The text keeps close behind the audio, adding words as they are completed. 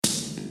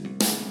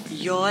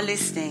You're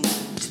listening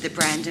to the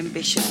Brandon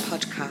Bishop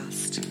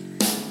Podcast.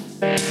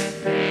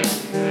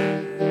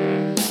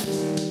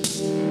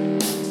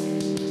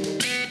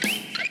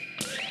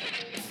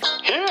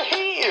 Here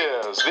he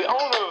is, the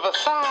owner of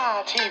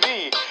Versailles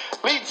TV,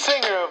 lead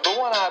singer of the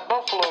One-Eyed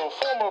Buffalo,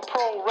 former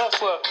pro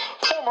wrestler,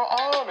 former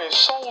Army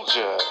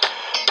soldier,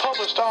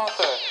 published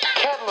author,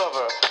 cat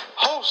lover,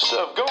 host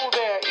of Go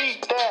There,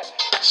 Eat That,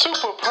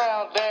 super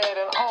proud dad,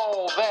 and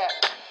all that,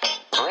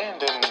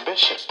 Brandon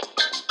Bishop.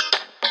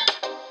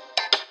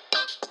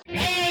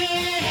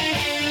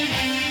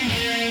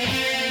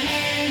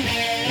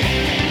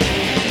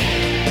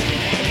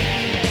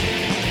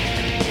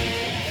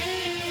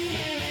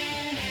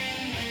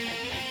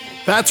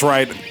 That's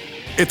right.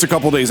 It's a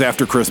couple days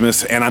after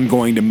Christmas, and I'm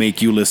going to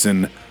make you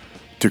listen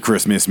to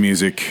Christmas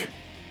music.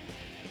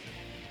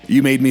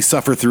 You made me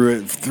suffer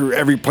through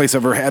every place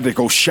I've ever had to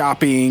go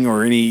shopping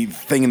or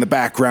anything in the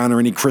background or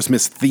any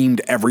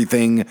Christmas-themed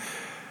everything.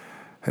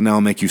 And now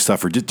I'll make you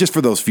suffer just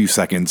for those few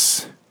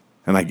seconds.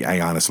 And I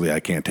honestly, I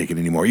can't take it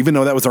anymore. Even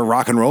though that was a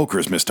rock and roll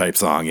Christmas type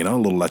song, you know,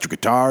 a little electric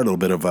guitar, a little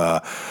bit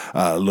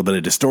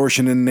of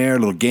distortion in there, a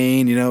little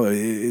gain, you know,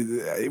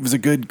 it was a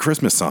good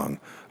Christmas song.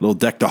 A little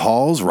deck the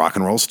halls, rock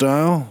and roll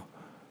style.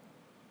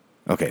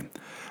 Okay,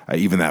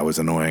 even that was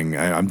annoying.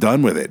 I'm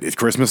done with it. If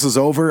Christmas is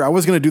over, I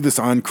was going to do this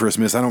on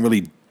Christmas. I don't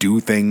really do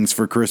things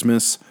for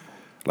Christmas.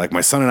 Like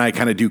my son and I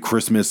kind of do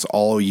Christmas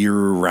all year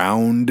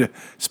round,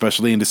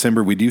 especially in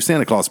December. We do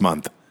Santa Claus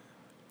month.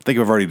 I think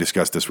I've already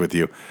discussed this with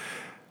you.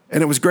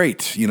 And it was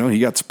great. You know, he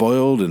got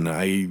spoiled and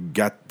I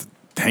got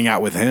to hang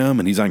out with him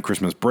and he's on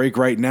Christmas break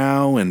right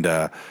now. And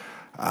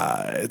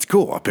it's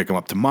cool. I'll pick him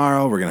up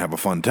tomorrow. We're going to have a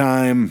fun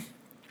time.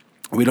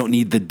 We don't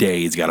need the day.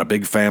 He's got a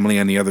big family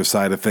on the other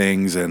side of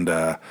things. And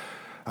I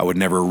would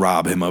never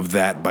rob him of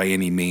that by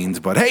any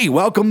means. But hey,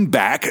 welcome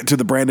back to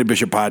the Brandon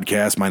Bishop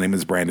Podcast. My name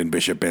is Brandon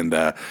Bishop and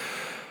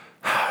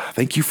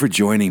thank you for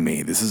joining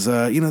me. This is,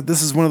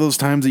 this is one of those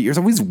times of year. It's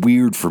always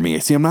weird for me.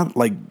 See, I'm not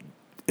like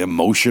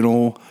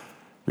emotional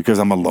because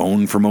I'm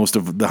alone for most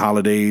of the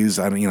holidays.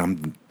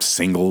 I'm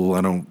single.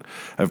 I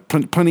have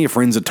plenty of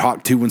friends to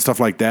talk to and stuff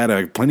like that.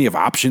 I have plenty of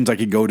options. I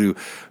could go to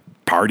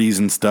parties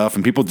and stuff,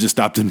 and people just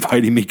stopped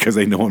inviting me because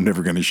they know I'm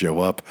never going to show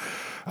up.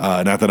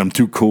 Not that I'm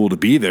too cool to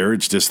be there.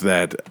 It's just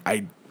that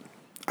I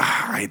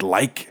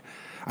like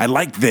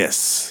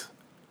this.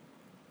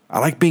 I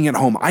like being at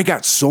home. I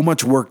got so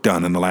much work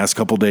done in the last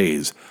couple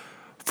days,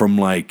 from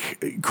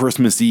like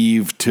Christmas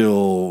Eve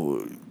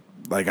till.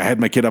 Like I had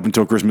my kid up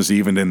until Christmas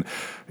Eve and then,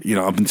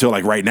 up until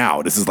like right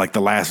now, this is like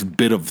the last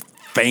bit of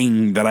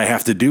thing that I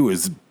have to do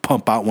is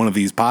pump out one of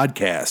these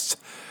podcasts.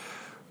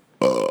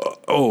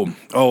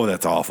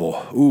 That's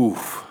awful. Ooh.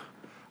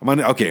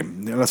 Okay,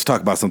 let's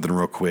talk about something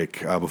real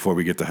quick before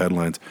we get to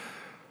headlines.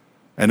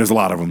 And there's a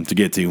lot of them to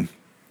get to.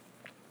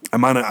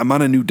 I'm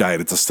on a new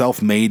diet. It's a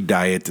self-made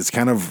diet. It's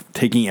kind of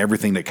taking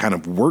everything that kind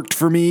of worked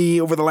for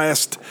me over the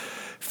last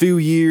few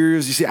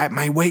years. You see,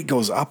 my weight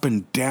goes up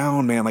and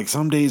down, man. Like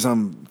some days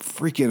I'm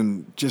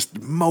freaking just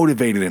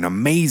motivated and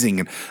amazing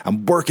and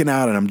I'm working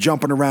out and I'm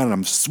jumping around and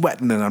I'm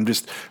sweating and I'm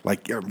just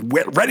like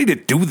ready to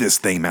do this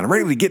thing, man. I'm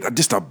ready to get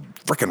just a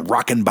freaking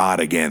rockin'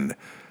 bod again.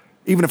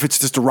 Even if it's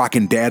just a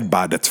rockin' dad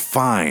bod, that's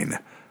fine.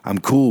 I'm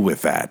cool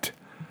with that.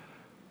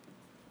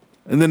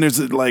 And then there's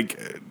like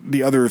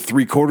the other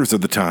 3/4 of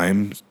the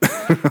time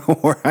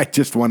where I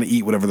just want to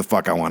eat whatever the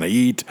fuck I want to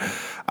eat.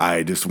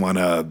 I just want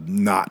to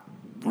not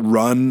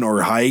run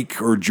or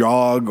hike or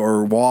jog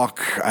or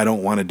walk. I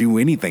don't want to do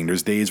anything.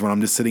 There's days when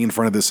I'm just sitting in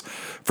front of this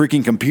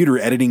freaking computer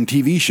editing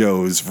TV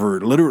shows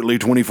for literally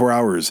 24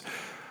 hours.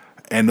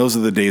 And those are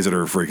the days that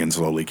are freaking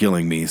slowly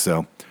killing me.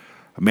 So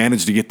I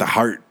managed to get the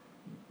heart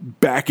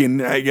back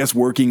in, I guess,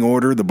 working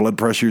order. The blood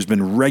pressure has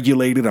been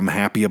regulated. I'm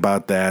happy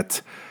about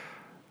that.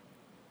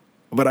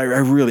 But I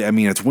really,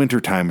 it's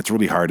wintertime. It's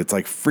really hard. It's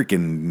like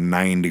freaking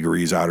 9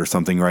 degrees out or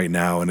something right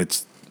now. And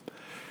it's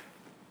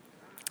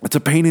a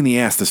pain in the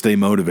ass to stay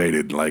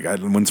motivated. Like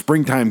when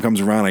springtime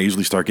comes around, I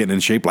usually start getting in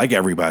shape like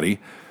everybody.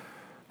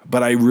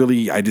 But I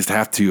just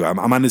have to. I'm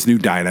on this new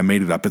diet. I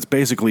made it up. It's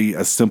basically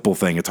a simple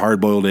thing. It's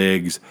hard-boiled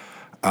eggs,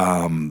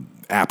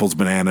 apples,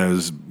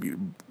 bananas,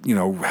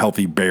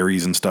 healthy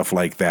berries and stuff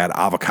like that.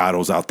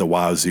 Avocados out the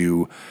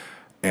wazoo,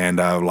 and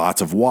lots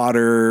of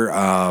water,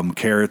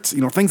 carrots.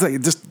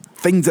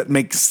 Things that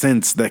make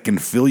sense that can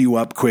fill you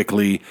up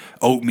quickly.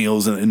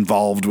 Oatmeal's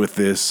involved with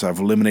this. I've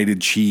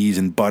eliminated cheese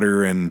and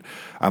butter, and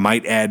I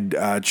might add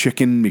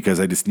chicken because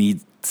I just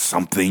need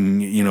something,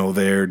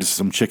 there. Just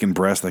some chicken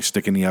breast I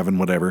stick in the oven,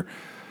 whatever.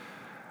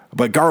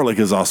 But garlic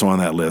is also on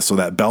that list. So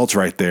that belch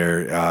right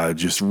there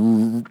just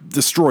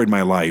destroyed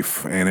my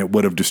life, and it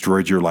would have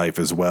destroyed your life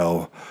as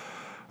well.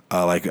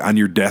 Like on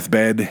your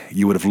deathbed,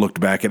 you would have looked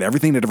back at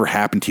everything that ever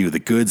happened to you, the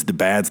goods, the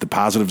bads, the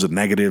positives, the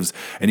negatives,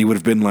 and you would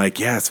have been like,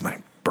 yeah, it's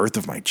my birth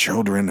of my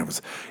children.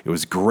 It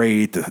was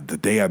great. The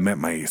day I met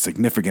my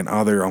significant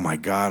other, oh my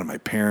God, my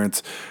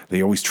parents,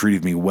 they always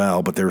treated me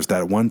well. But there was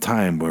that one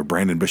time where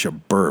Brandon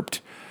Bishop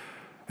burped,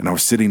 And I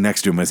was sitting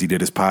next to him as he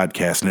did his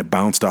podcast, and it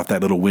bounced off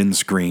that little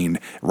windscreen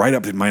right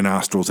up in my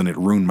nostrils, and it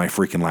ruined my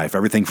freaking life.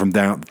 Everything from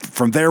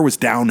there was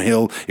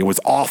downhill. It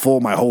was awful.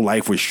 My whole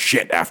life was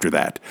shit after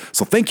that.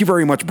 So thank you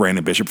very much,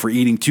 Brandon Bishop, for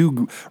eating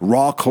 2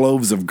 raw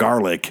cloves of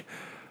garlic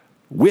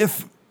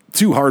with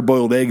 2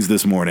 hard-boiled eggs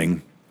this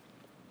morning,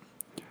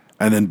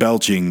 and then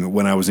belching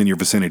when I was in your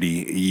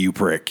vicinity. You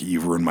prick.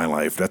 You've ruined my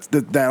life.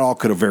 That all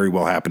could have very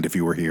well happened if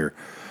you were here.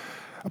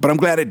 But I'm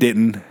glad it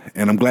didn't,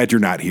 and I'm glad you're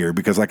not here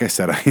because, like I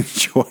said, I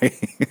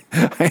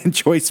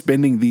enjoy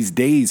spending these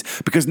days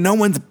because no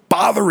one's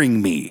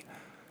bothering me.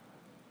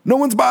 No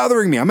one's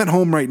bothering me. I'm at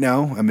home right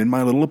now. I'm in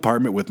my little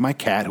apartment with my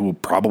cat, who will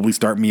probably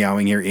start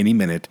meowing here any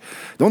minute.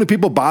 The only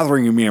people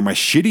bothering me are my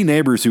shitty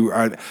neighbors who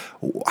are...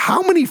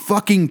 How many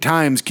fucking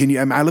times can you...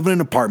 I live in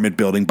an apartment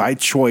building by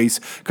choice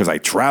because I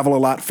travel a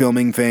lot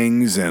filming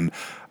things, and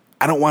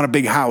I don't want a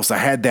big house. I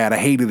had that. I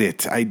hated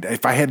it.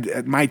 If I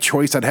had my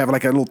choice, I'd have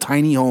like a little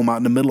tiny home out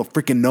in the middle of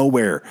freaking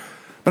nowhere.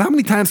 But how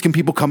many times can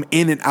people come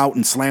in and out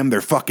and slam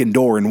their fucking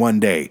door in one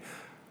day?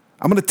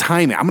 I'm going to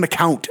time it. I'm going to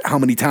count how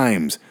many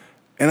times.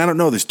 And I don't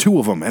know. There's 2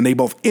 of them, and they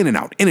both in and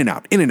out, in and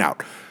out, in and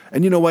out.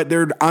 And you know what?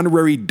 They're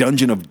honorary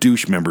Dungeon of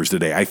Douche members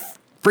today. I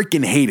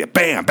freaking hate it.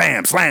 Bam,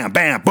 bam, slam,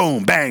 bam,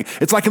 boom, bang.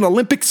 It's like an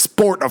Olympic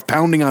sport of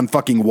pounding on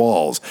fucking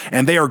walls,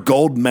 and they are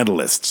gold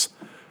medalists.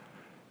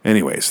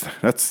 Anyways,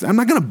 I'm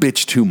not going to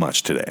bitch too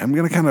much today. I'm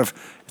going to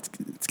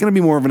it's going to be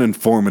more of an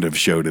informative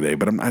show today,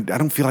 but I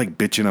don't feel like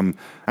bitching. I'm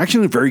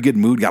actually in a very good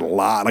mood. Got a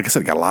lot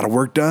of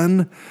work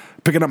done.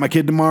 Picking up my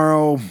kid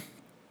tomorrow.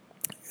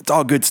 It's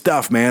all good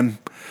stuff, man.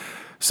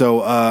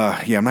 So,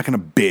 I'm not going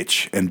to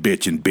bitch and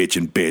bitch and bitch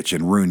and bitch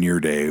and ruin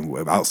your day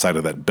outside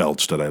of that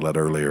belch that I let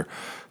earlier.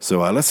 So,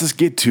 let's just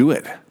get to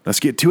it.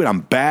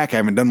 I'm back. I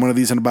haven't done one of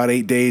these in about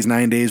 8 days,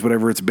 9 days,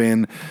 whatever it's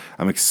been.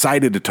 I'm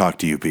excited to talk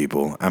to you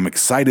people. I'm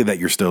excited that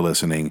you're still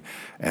listening.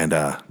 And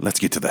let's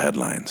get to the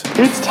headlines.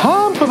 It's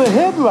time for the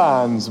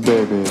headlines,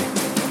 baby.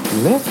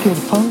 Let's get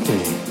funky.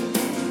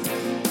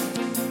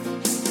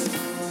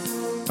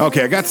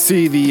 Okay, I got to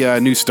see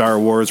the new Star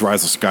Wars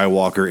Rise of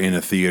Skywalker in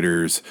the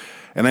theaters.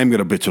 And I'm going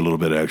to bitch a little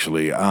bit,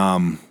 actually.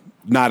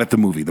 Not at the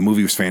movie. The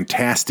movie was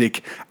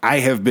fantastic. I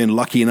have been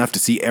lucky enough to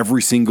see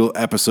every single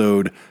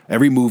episode,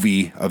 every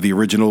movie of the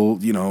original,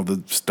 the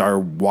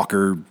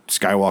Skywalker,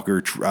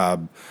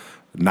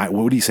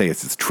 what would you say?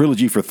 It's a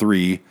trilogy for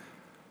 3.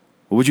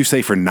 What would you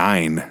say for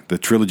 9? The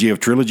trilogy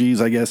of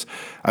trilogies, I guess.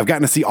 I've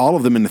gotten to see all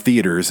of them in the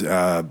theaters.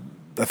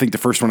 I think the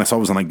first one I saw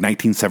was in like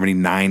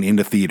 1979 in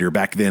the theater.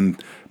 Back then,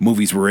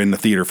 movies were in the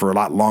theater for a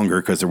lot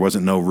longer because there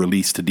wasn't no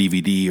release to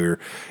DVD or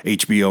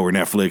HBO or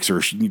Netflix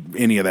or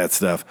any of that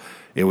stuff.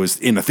 It was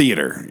in the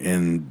theater,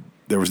 and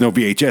there was no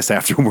VHS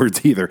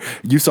afterwards either.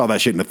 You saw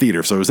that shit in the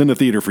theater, so it was in the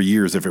theater for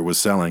years if it was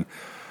selling.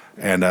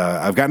 And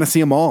I've gotten to see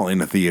them all in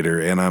the theater,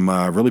 and I'm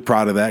really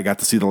proud of that. Got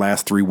to see the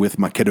last 3 with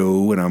my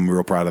kiddo, and I'm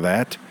real proud of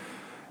that.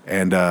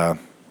 And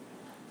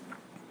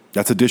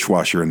that's a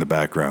dishwasher in the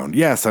background.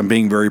 Yes, I'm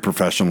being very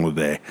professional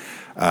today.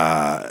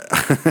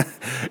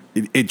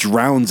 It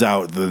drowns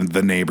out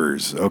the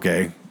neighbors,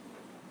 okay?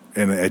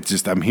 And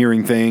I'm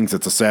hearing things.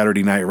 It's a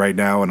Saturday night right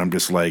now, and I'm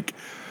just like,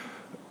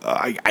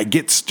 I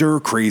get stir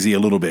crazy a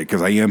little bit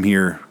because I am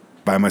here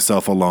by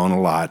myself alone a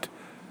lot.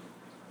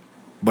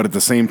 But at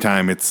the same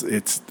time, I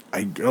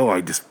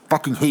just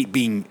fucking hate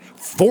being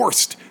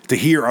forced to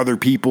hear other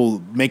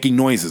people making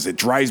noises. It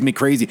drives me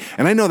crazy.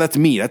 And I know that's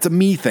me. That's a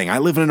me thing. I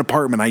live in an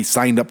apartment. I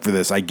signed up for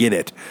this. I get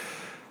it.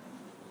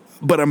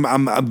 But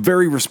I'm a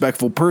very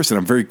respectful person.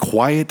 I'm very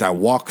quiet. I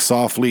walk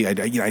softly.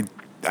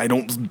 I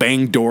don't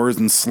bang doors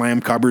and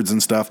slam cupboards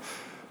and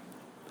stuff.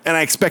 And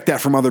I expect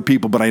that from other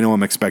people, but I know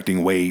I'm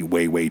expecting way,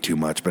 way, way too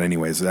much. But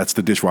anyways, that's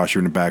the dishwasher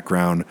in the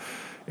background.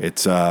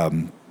 It's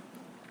not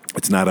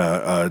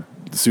a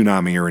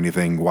tsunami or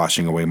anything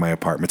washing away my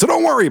apartment. So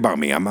don't worry about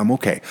me. I'm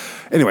okay.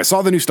 Anyway,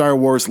 saw the new Star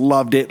Wars.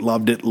 Loved it.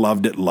 Not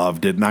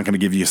going to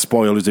give you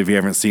spoilers if you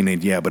haven't seen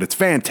it yet, but it's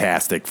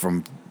fantastic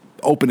from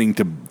opening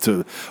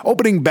to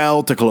opening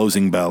bell to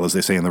closing bell, as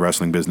they say in the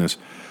wrestling business.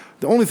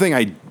 The only thing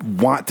I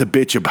want to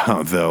bitch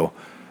about, though,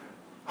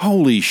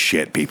 holy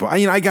shit, people.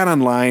 I got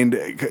online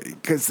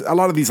because a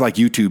lot of these like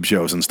YouTube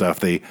shows and stuff,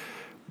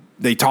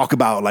 they talk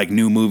about like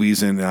new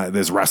movies and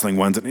there's wrestling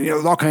ones. And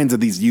there's all kinds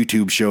of these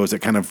YouTube shows that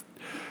kind of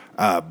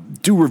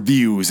do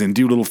reviews and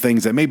do little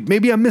things that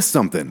maybe I missed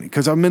something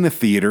because I'm in a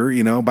theater.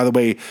 By the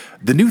way,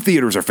 the new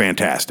theaters are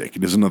fantastic.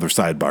 There's another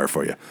sidebar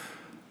for you.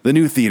 The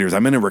new theaters,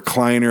 I'm in a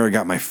recliner. I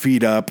got my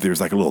feet up.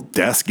 There's like a little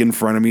desk in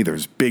front of me.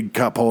 There's big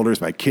cup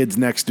holders. My kid's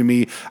next to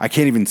me. I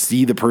can't even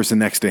see the person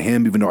next to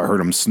him, even though I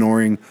heard him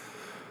snoring.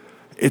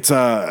 It's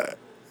I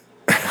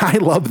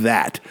love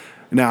that.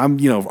 Now, I'm,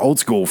 old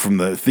school from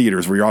the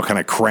theaters where you're all kind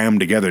of crammed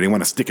together. They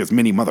want to stick as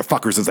many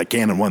motherfuckers as they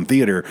can in one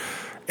theater.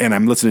 And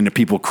I'm listening to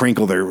people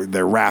crinkle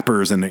their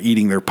wrappers and they're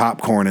eating their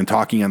popcorn and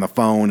talking on the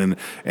phone.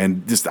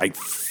 And just, I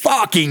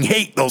fucking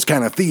hate those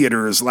kind of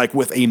theaters, like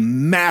with a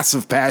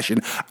massive passion.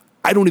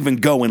 I don't even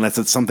go unless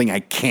it's something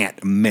I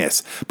can't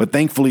miss. But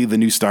thankfully, the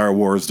new Star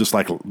Wars, just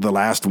like the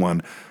last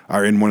one,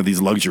 are in one of these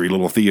luxury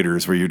little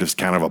theaters where you're just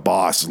kind of a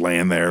boss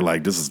laying there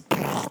like, this is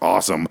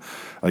awesome.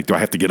 Like, do I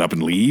have to get up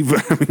and leave?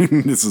 I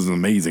mean, this is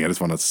amazing. I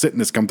just want to sit in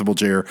this comfortable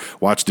chair,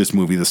 watch this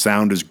movie. The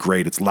sound is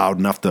great. It's loud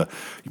enough to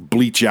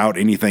bleach out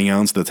anything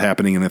else that's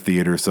happening in the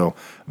theater. So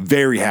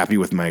very happy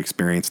with my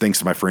experience. Thanks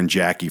to my friend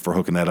Jackie for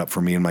hooking that up for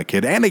me and my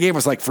kid. And they gave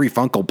us like free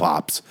Funko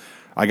Pops.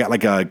 I got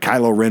like a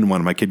Kylo Ren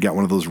one. My kid got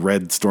one of those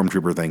red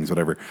Stormtrooper things,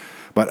 whatever.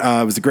 But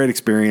it was a great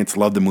experience.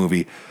 Loved the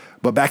movie.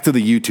 But back to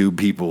the YouTube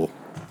people.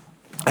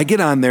 I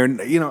get on there, and,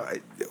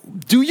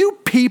 do you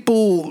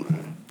people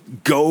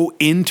go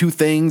into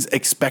things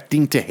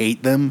expecting to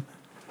hate them?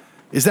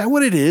 Is that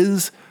what it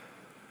is?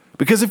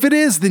 Because if it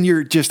is, then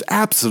you're just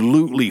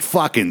absolutely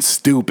fucking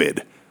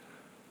stupid.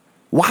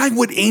 Why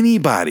would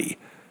anybody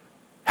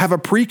have a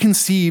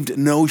preconceived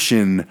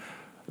notion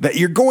that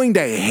you're going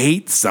to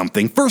hate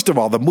something? First of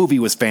all, the movie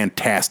was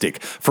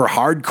fantastic. For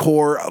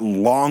hardcore,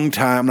 long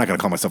time, I'm not going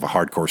to call myself a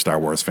hardcore Star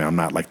Wars fan. I'm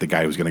not like the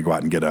guy who's going to go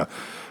out and get a,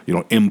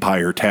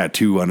 Empire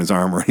tattoo on his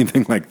arm or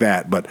anything like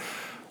that. But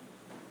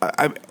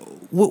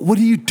what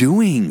are you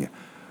doing?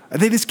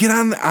 They just get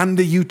on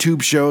the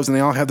YouTube shows, and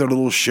they all have their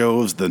little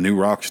shows, the new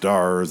rock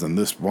stars and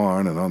this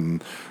one and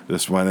on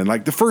this one. And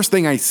like the first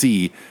thing I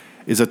see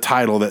is a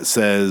title that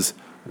says,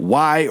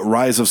 "Why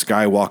Rise of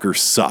Skywalker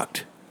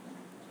Sucked."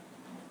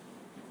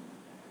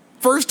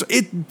 First,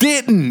 it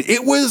didn't.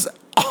 It was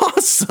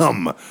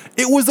awesome.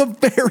 It was a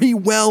very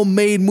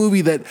well-made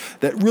movie that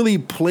really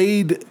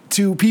played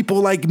to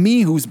people like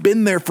me who's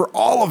been there for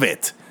all of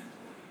it.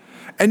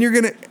 And you're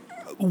going to...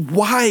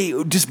 Why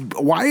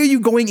are you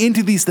going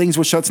into these things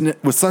with such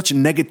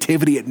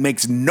negativity? It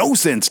makes no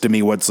sense to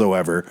me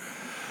whatsoever.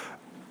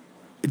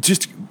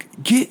 Just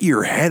get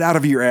your head out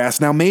of your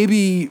ass. Now,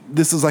 maybe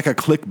this is like a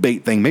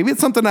clickbait thing. Maybe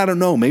it's something I don't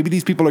know. Maybe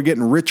these people are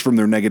getting rich from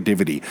their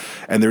negativity,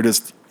 and they're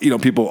just,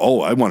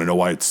 people, I want to know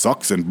why it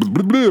sucks, and blah,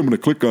 blah, blah, I'm going to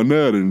click on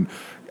that. And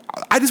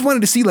I just wanted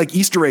to see like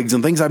Easter eggs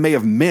and things I may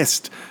have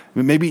missed.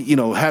 Maybe,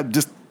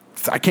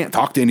 I can't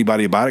talk to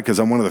anybody about it because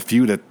I'm not one of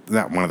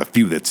the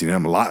few that's seen it.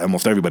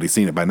 Almost everybody's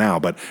seen it by now,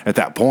 but at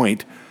that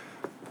point,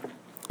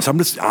 so I'm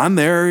just on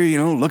there,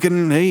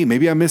 looking, hey,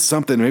 maybe I missed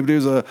something. Maybe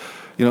there's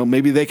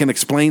maybe they can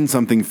explain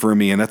something for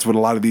me. And that's what a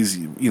lot of these,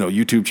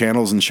 YouTube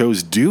channels and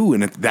shows do.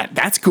 And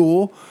that's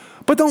cool.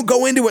 But don't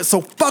go into it so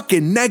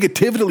fucking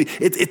negatively.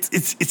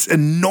 It's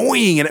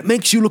annoying, and it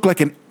makes you look like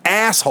an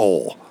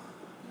asshole.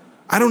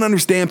 I don't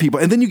understand people.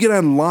 And then you get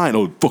online,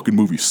 the fucking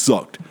movie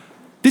sucked.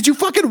 Did you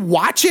fucking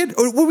watch it?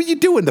 Or what were you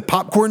doing? The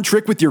popcorn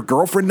trick with your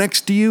girlfriend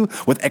next to you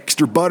with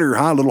extra butter,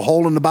 huh? A little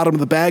hole in the bottom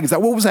of the bag. Is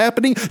that what was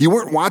happening? You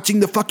weren't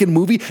watching the fucking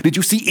movie? Did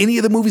you see any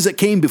of the movies that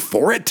came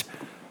before it?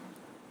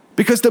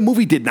 Because the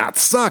movie did not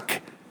suck.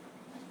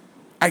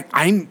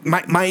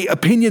 My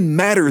opinion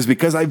matters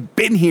because I've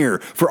been here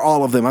for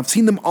all of them. I've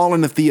seen them all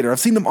in the theater.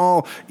 I've seen them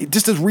all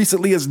just as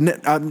recently as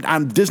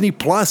on Disney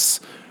Plus.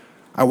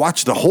 I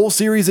watched the whole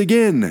series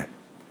again.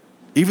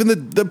 Even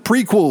the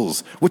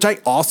prequels, which I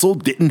also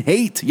didn't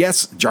hate.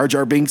 Yes, Jar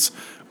Jar Binks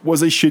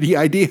was a shitty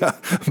idea,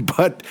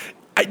 but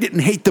I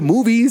didn't hate the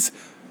movies.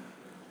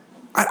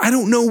 I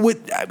don't know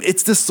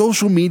it's the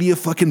social media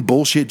fucking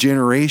bullshit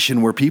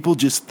generation where people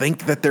just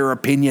think that their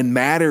opinion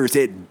matters.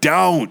 It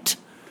don't.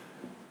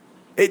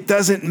 It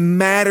doesn't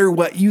matter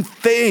what you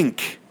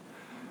think.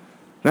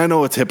 And I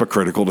know it's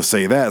hypocritical to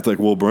say that. It's like,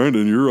 well,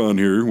 Brandon, you're on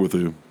here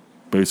with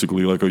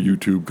basically like a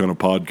YouTube kind of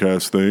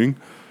podcast thing,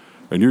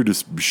 and you're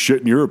just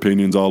shitting your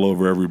opinions all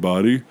over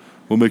everybody.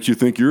 What makes you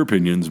think your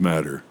opinions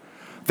matter?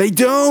 They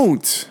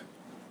don't.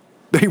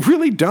 They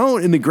really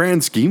don't. In the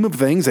grand scheme of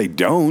things, they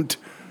don't.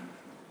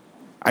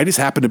 I just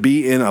happen to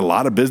be in a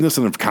lot of business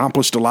and have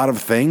accomplished a lot of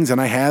things, and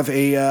I have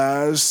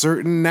a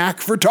certain knack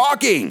for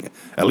talking.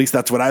 At least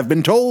that's what I've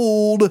been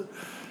told.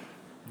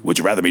 Would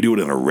you rather me do it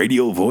in a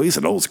radio voice,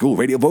 an old school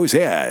radio voice?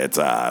 Yeah, it's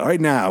right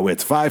now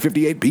it's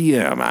 5:58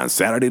 p.m. on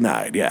Saturday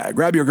night. Yeah,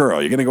 grab your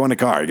girl. You're going to go in the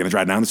car. You're going to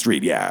drive down the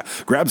street. Yeah,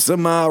 grab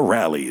some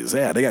rallies.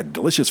 Yeah, they got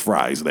delicious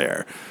fries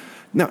there.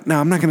 No,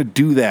 I'm not going to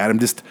do that.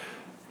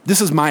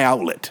 This is my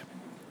outlet.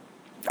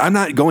 I'm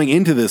not going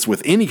into this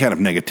with any kind of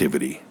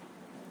negativity.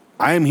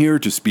 I am here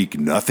to speak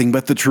nothing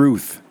but the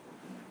truth.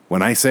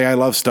 When I say I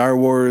love Star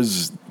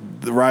Wars,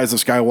 The Rise of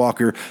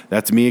Skywalker,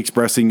 that's me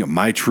expressing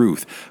my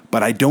truth.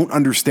 But I don't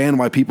understand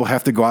why people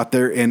have to go out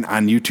there and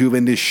on YouTube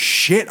and just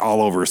shit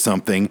all over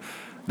something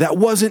that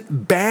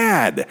wasn't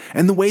bad.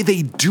 And the way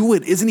they do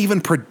it isn't even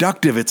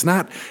productive. It's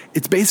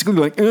basically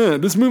like,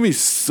 this movie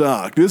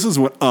sucked. This is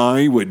what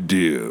I would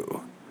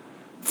do.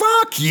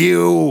 Fuck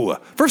you.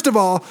 First of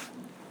all,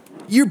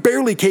 you're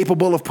barely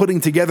capable of putting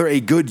together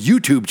a good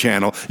YouTube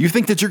channel. You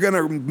think that you're going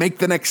to make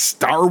the next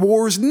Star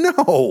Wars?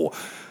 No.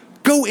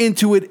 Go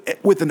into it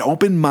with an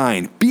open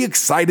mind. Be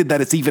excited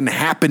that it's even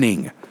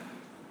happening.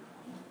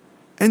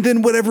 And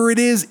then whatever it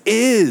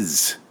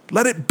is.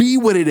 Let it be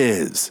what it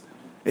is.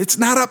 It's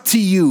not up to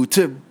you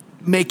to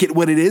make it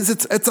what it is.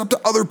 It's up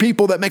to other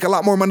people that make a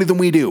lot more money than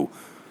we do.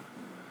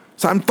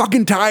 So I'm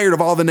fucking tired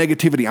of all the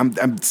negativity.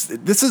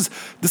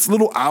 This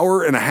little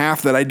hour and a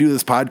half that I do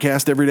this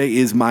podcast every day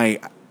is my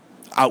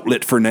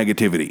outlet for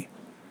negativity.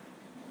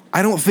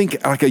 I don't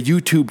think like a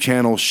YouTube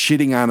channel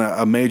shitting on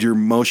a major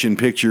motion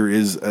picture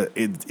is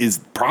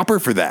proper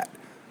for that.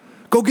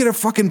 Go get a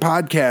fucking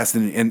podcast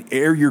and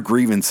air your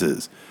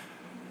grievances.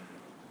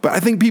 But I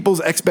think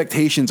people's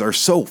expectations are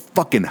so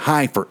fucking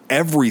high for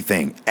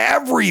everything.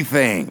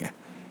 Everything.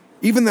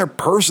 Even their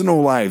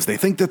personal lives. They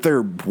think that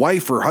their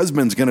wife or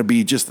husband's going to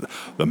be just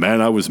the man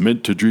I was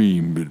meant to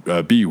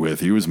be with.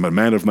 He was my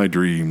man of my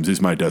dreams.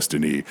 He's my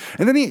destiny.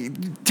 And then he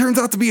turns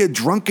out to be a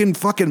drunken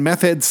fucking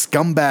meth head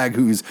scumbag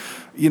who's,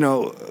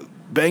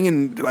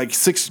 banging like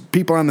 6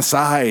 people on the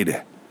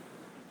side.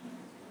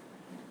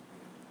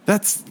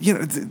 That's,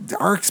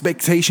 our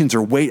expectations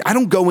are I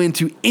don't go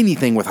into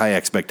anything with high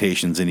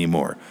expectations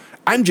anymore.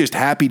 I'm just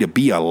happy to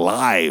be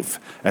alive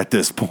at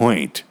this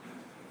point.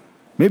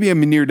 Maybe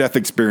I'm near-death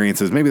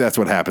experiences. Maybe that's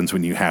what happens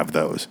when you have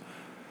those.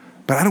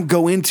 But I don't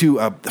go into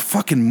a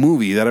fucking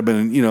movie that I've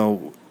been, it's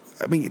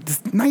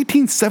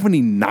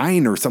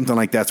 1979 or something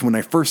like that's when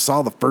I first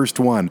saw the first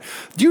one.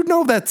 Do you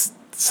know that's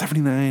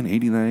 79,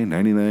 89,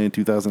 99,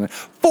 2009?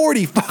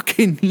 40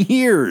 fucking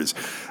years.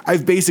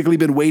 I've basically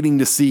been waiting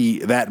to see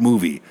that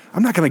movie.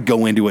 I'm not going to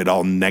go into it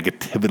all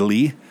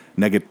negatively?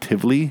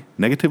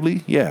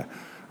 Yeah.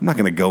 I'm not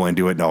going to go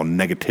into it all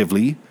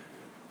negatively.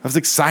 I was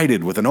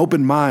excited with an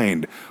open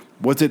mind.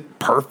 Was it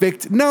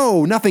perfect?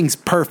 No, nothing's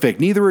perfect.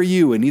 Neither are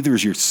you, and neither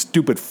is your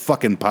stupid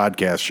fucking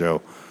podcast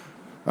show.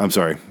 I'm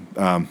sorry.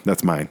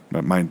 That's mine.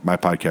 My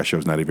podcast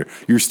show's not even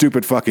your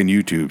stupid fucking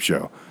YouTube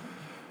show.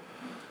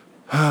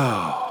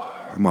 Oh,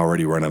 I'm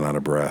already running out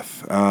of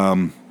breath.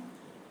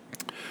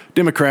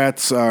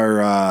 Democrats are,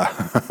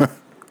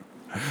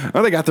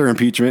 well, they got their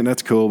impeachment, and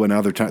that's cool, but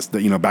now they're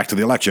back to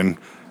the election,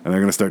 and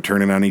they're going to start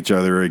turning on each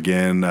other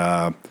again.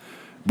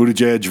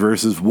 Buttigieg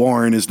versus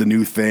Warren is the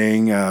new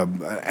thing.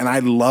 And I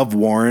love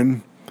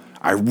Warren.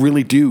 I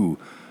really do.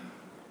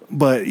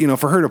 But,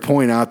 for her to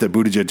point out that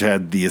Buttigieg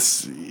had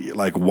this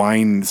like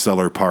wine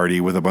cellar party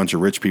with a bunch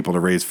of rich people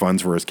to raise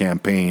funds for his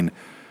campaign.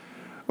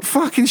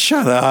 Fucking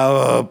shut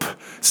up.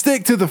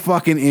 Stick to the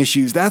fucking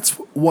issues. That's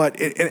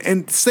what,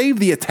 and save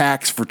the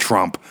attacks for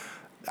Trump.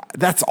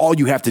 That's all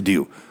you have to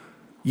do.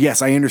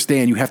 Yes, I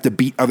understand you have to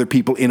beat other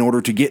people in order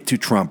to get to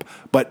Trump,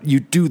 but you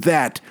do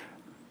that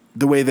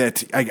the way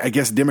that I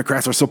guess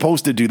Democrats are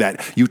supposed to do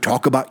that. You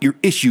talk about your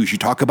issues. You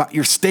talk about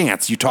your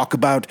stance. You talk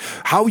about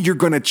how you're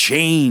going to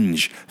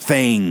change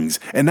things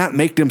and not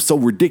make them so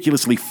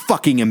ridiculously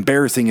fucking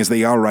embarrassing as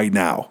they are right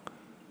now.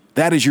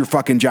 That is your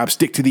fucking job.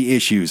 Stick to the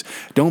issues.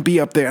 Don't be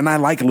up there. And I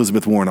like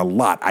Elizabeth Warren a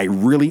lot. I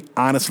really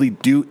honestly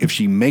do. If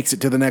she makes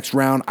it to the next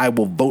round, I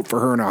will vote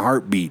for her in a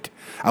heartbeat.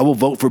 I will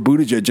vote for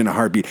Buttigieg in a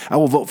heartbeat. I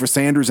will vote for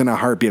Sanders in a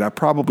heartbeat. I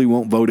probably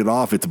won't vote it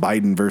off. It's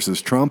Biden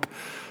versus Trump.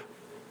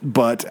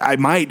 But I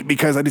might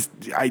because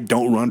I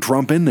don't run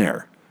Trump in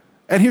there.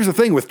 And here's the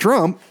thing with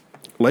Trump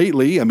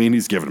lately. I mean,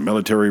 he's given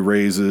military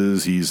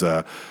raises. He's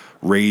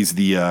raised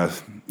the,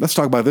 let's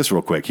talk about this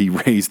real quick. He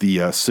raised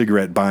the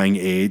cigarette buying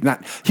age.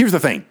 Here's the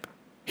thing.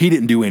 He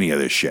didn't do any of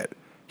this shit.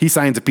 He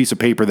signs a piece of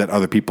paper that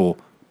other people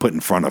put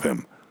in front of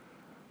him.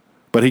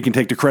 But he can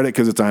take the credit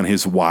because it's on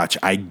his watch.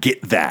 I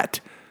get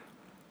that.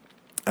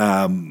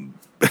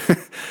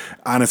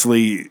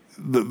 Honestly,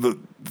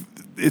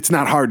 it's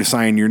not hard to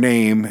sign your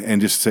name and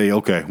just say,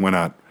 okay, why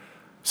not?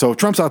 So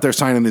Trump's out there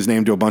signing his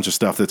name to a bunch of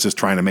stuff that's just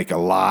trying to make a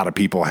lot of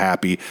people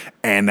happy,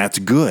 and that's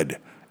good.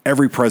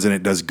 Every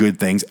president does good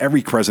things.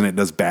 Every president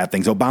does bad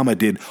things. Obama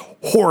did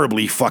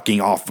horribly fucking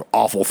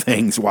awful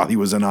things while he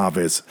was in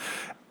office,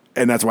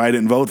 and that's why I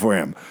didn't vote for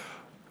him.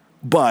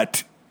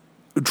 But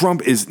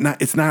Trump is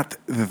not, it's not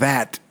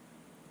that.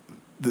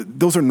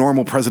 Those are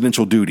normal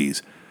presidential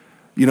duties.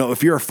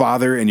 If you're a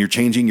father and you're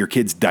changing your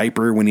kid's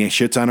diaper when he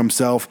shits on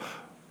himself,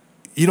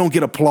 you don't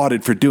get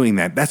applauded for doing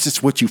that. That's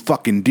just what you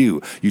fucking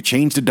do. You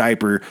change the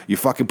diaper, you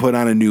fucking put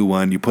on a new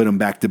one, you put him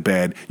back to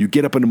bed, you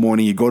get up in the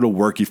morning, you go to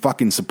work, you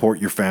fucking support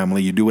your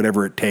family, you do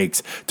whatever it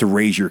takes to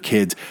raise your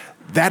kids.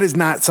 That is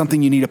not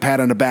something you need a pat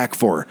on the back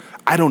for.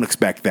 I don't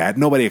expect that.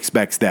 Nobody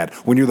expects that.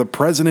 When you're the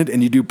president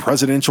and you do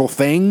presidential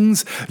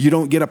things, you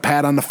don't get a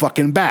pat on the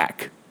fucking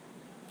back.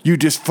 You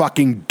just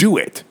fucking do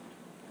it.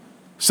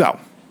 So,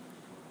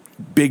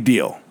 big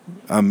deal.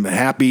 I'm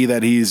happy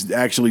that he's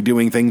actually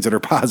doing things that are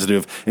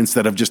positive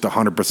instead of just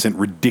 100%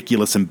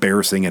 ridiculous,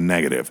 embarrassing, and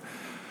negative.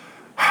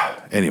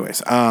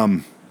 Anyways,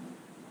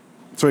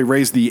 so he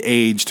raised the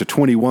age to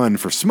 21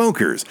 for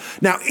smokers.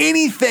 Now,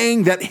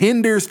 anything that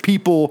hinders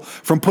people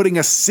from putting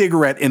a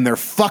cigarette in their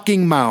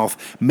fucking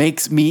mouth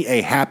makes me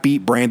a happy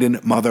Brandon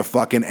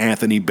motherfucking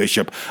Anthony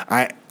Bishop.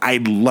 I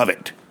love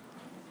it.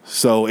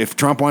 So if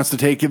Trump wants to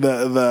take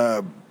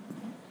the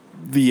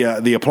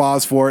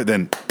applause for it,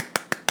 then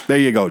there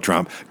you go,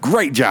 Trump.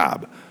 Great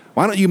job.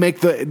 Why don't you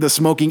make the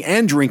smoking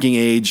and drinking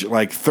age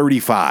like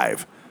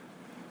 35?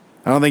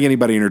 I don't think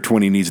anybody in her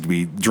 20s needs to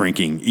be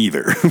drinking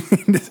either.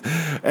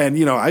 And,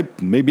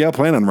 maybe I'll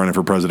plan on running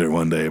for president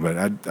one day, but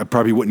I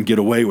probably wouldn't get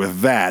away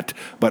with that.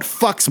 But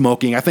fuck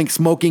smoking. I think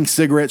smoking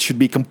cigarettes should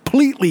be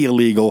completely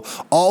illegal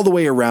all the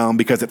way around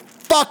because it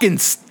fucking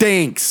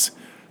stinks.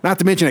 Not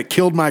to mention it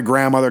killed my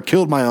grandmother,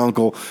 killed my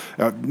uncle,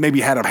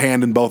 maybe had a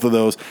hand in both of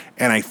those,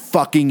 and I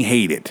fucking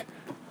hate it.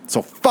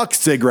 So fuck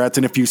cigarettes,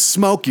 and if you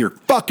smoke, you're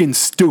fucking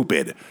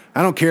stupid.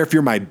 I don't care if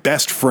you're my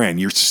best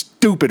friend. You're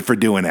stupid for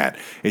doing that.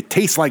 It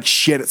tastes like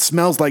shit. It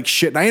smells like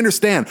shit. And I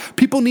understand.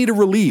 People need a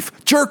relief.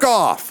 Jerk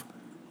off.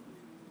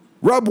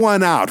 Rub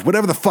one out.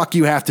 Whatever the fuck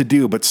you have to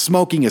do. But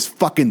smoking is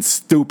fucking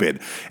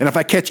stupid. And if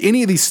I catch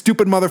any of these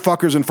stupid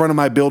motherfuckers in front of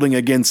my building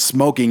again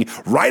smoking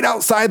right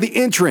outside the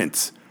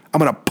entrance, I'm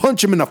going to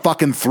punch them in the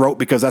fucking throat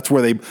because that's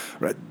what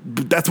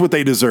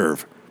they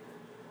deserve.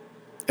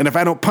 And if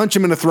I don't punch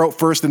them in the throat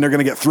first, then they're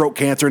going to get throat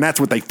cancer, and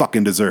that's what they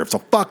fucking deserve. So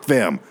fuck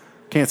them.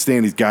 Can't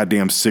stand these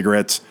goddamn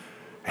cigarettes.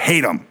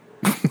 Hate them.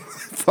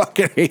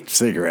 Fucking hate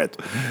cigarettes.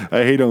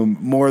 I hate them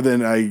more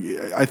than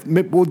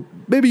well,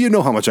 maybe you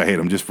know how much I hate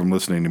them just from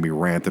listening to me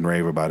rant and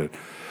rave about it.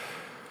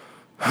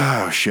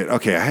 Oh, shit.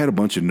 Okay, I had a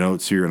bunch of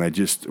notes here, and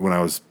when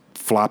I was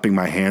flopping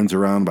my hands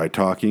around by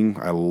talking,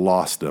 I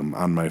lost them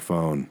on my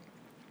phone.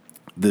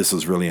 This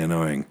is really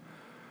annoying.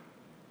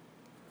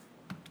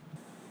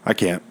 I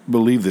can't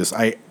believe this.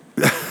 I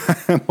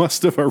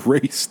must have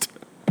erased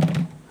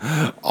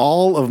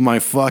all of my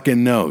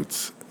fucking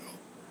notes.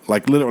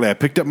 Like literally, I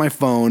picked up my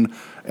phone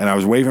and I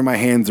was waving my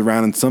hands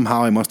around and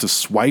somehow I must have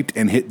swiped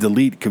and hit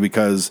delete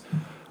because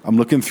I'm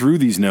looking through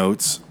these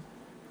notes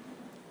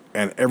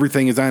and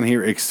everything is on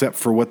here except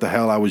for what the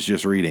hell I was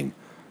just reading.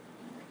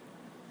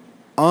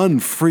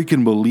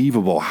 Unfreaking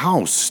believable.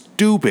 How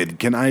stupid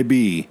can I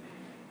be?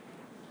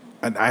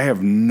 And I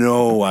have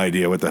no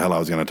idea what the hell I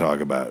was going to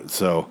talk about.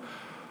 So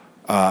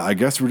I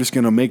guess we're just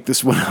going to make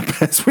this one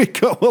up as we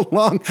go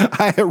along.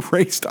 I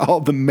erased all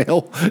the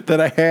mail that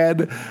I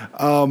had.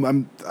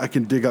 I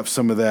can dig up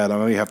some of that.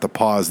 I may have to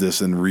pause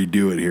this and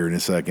redo it here in a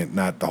second.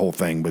 Not the whole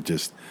thing, but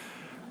just,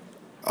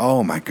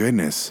 oh my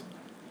goodness.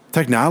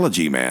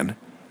 Technology, man.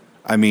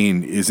 I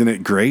mean, isn't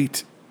it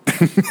great?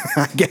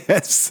 I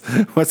guess.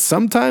 But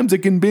sometimes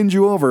it can bend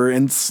you over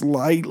and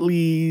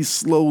slowly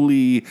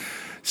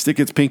stick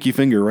its pinky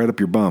finger right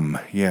up your bum.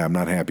 Yeah, I'm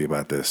not happy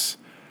about this.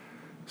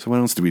 So what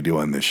else do we do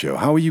on this show?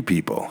 How are you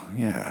people?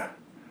 Yeah.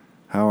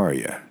 How are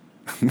you?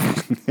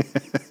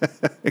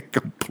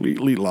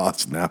 Completely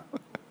lost now.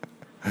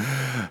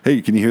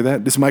 Hey, can you hear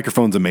that? This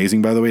microphone's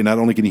amazing, by the way. Not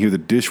only can you hear the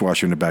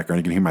dishwasher in the background,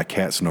 you can hear my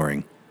cat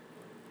snoring.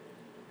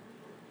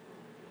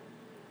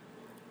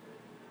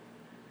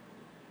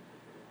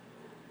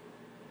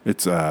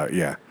 It's,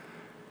 yeah.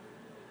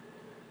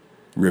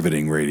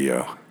 Riveting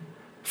radio.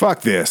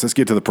 Fuck this. Let's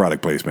get to the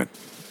product placement.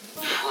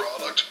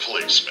 Product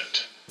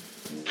placement.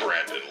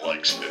 Brandon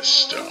likes this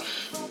stuff.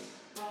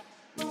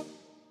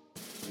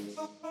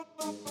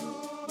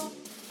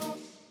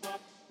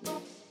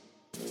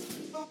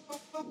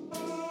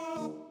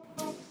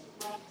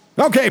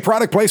 Okay,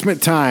 product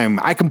placement time.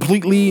 I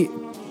completely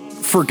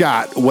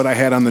forgot what I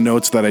had on the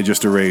notes that I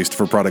just erased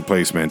for product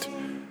placement.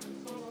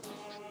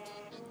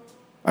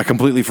 I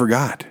completely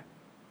forgot.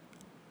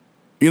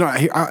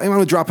 I'm going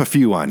to drop a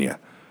few on you.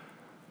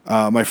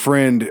 My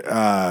friend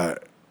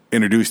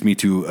introduced me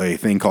to a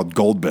thing called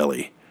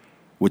Goldbelly,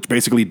 which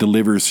basically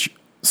delivers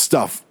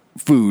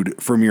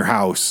food from your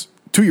house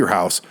to your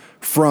house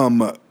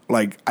from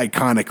like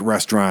iconic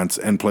restaurants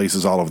and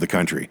places all over the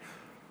country.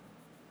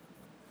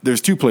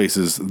 There's two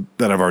places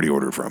that I've already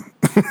ordered from.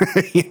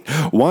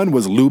 One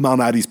was Lou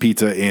Malnati's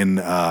Pizza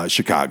in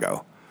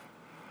Chicago.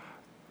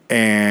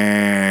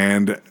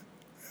 And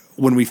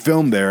when we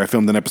filmed there, I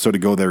filmed an episode to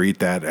Go There, Eat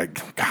That,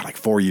 like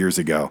 4 years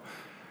ago.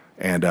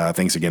 And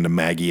thanks again to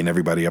Maggie and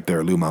everybody up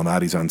there at Lou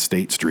Malnati's on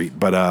State Street.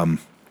 But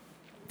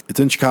it's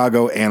in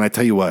Chicago, and I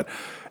tell you what,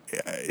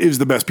 it was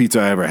the best pizza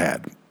I ever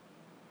had.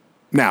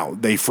 Now,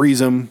 they freeze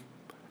them,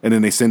 and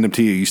then they send them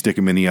to you. You stick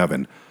them in the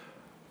oven.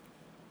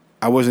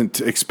 I wasn't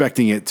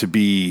expecting it to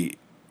be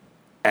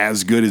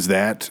as good as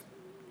that,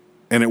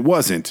 and it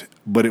wasn't,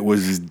 but it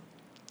was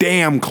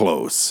damn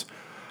close.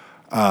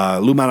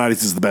 Lou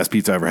Malnati's is the best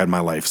pizza I ever had in my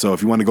life. So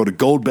if you want to go to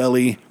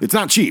Goldbelly, it's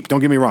not cheap. Don't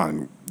get me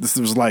wrong. This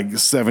was like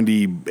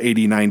 70,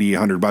 80, 90,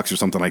 $100 or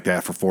something like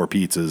that for 4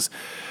 pizzas.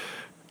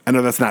 I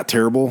know that's not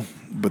terrible,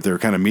 but they're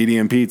kind of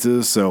medium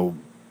pizzas. So,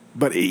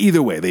 but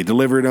either way, they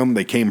delivered them.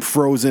 They came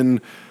frozen.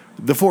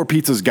 The 4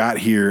 pizzas got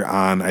here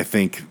on, I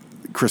think,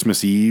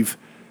 Christmas Eve.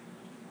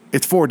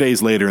 It's 4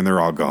 days later and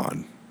they're all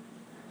gone.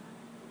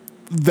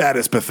 That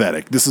is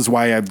pathetic. This is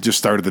why I've just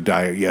started the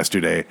diet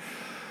yesterday.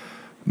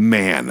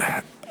 Man,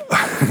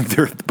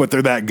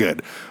 they're that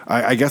good.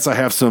 I guess I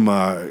have some.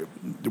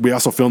 We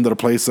also filmed at a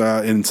place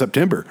in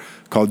September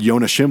called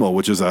Yona Schimmel,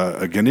 which is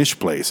a Ganesh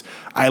place.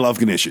 I love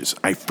Ganeshes.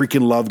 I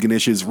freaking love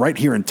Ganeshes. Right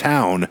here in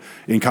town,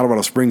 in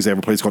Colorado Springs, they have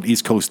a place called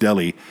East Coast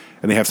Deli,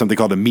 and they have something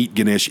called a meat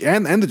Ganesh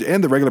and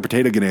the regular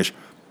potato Ganesh.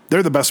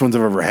 They're the best ones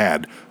I've ever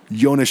had.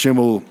 Yona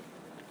Schimmel,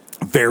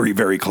 very,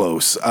 very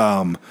close.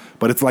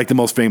 But it's like the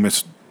most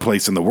famous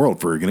place in the world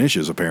for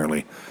Ganeshas,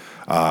 apparently.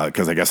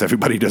 Because I guess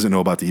everybody doesn't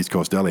know about the East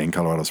Coast Deli in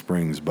Colorado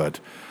Springs, but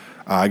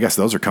I guess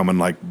those are coming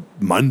like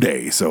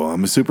Monday. So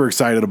I'm super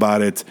excited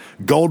about it.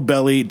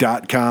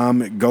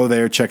 Goldbelly.com. Go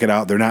there, check it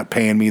out. They're not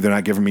paying me. They're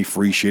not giving me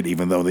free shit,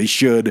 even though they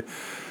should.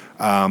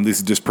 This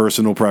is just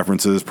personal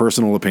preferences,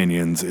 personal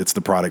opinions. It's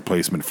the product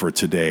placement for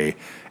today.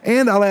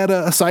 And I'll add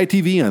a Side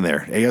TV on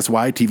there,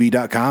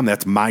 asytv.com.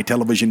 That's my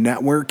television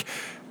network.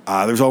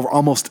 There's over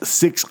almost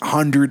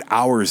 600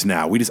 hours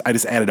now. I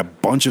just added a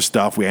bunch of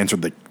stuff. We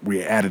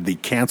added the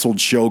canceled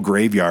show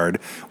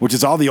graveyard, which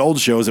is all the old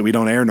shows that we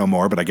don't air no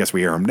more, but I guess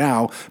we air them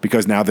now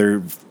because now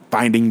they're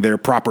finding their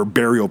proper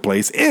burial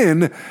place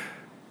in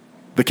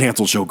the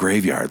canceled show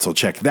graveyard. So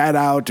check that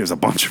out. There's a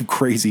bunch of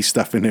crazy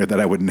stuff in there that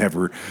I would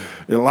never,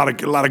 a lot of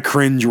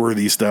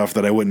cringeworthy stuff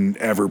that I wouldn't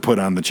ever put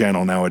on the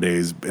channel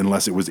nowadays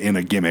unless it was in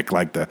a gimmick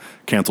like the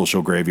canceled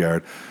show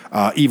graveyard.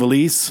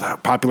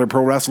 Evilise, popular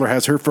pro wrestler,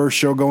 has her first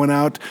show going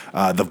out.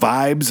 The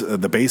Vibes,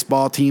 the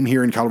baseball team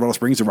here in Colorado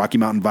Springs, the Rocky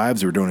Mountain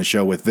Vibes, we're doing a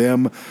show with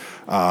them.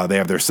 They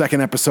have their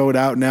second episode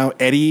out now.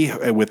 Eddie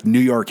with New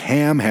York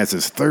Ham has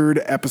his third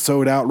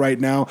episode out right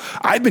now.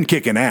 I've been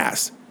kicking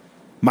ass.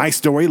 My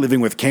Story,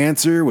 Living with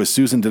Cancer, with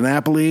Susan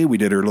DiNapoli. We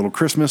did her little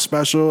Christmas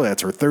special.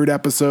 That's her third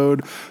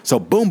episode. So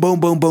boom,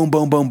 boom, boom, boom,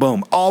 boom, boom,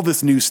 boom. All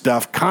this new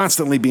stuff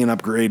constantly being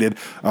upgraded,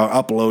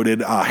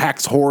 uploaded.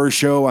 Hack's Horror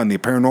Show on the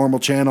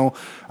Paranormal Channel,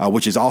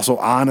 which is also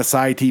on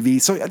Asai TV.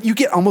 So you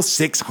get almost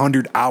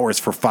 600 hours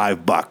for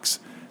 $5.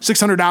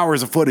 600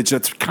 hours of footage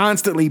that's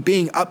constantly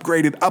being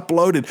upgraded,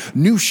 uploaded.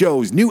 New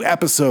shows, new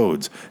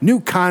episodes,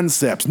 new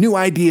concepts, new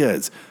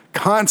ideas.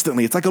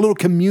 Constantly. It's like a little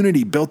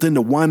community built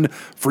into one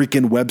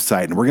freaking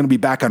website. And we're going to be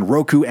back on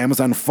Roku,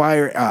 Amazon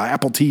Fire,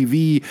 Apple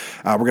TV.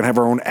 We're going to have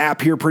our own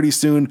app here pretty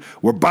soon.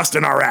 We're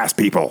busting our ass,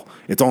 people.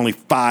 It's only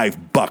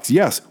 $5.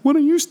 Yes. When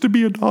it used to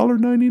be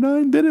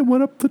 $1.99, then it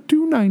went up to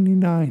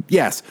 $2.99.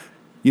 Yes.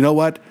 You know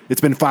what?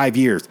 It's been 5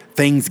 years.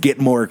 Things get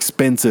more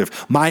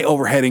expensive. My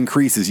overhead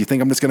increases. You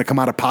think I'm just going to come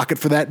out of pocket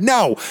for that?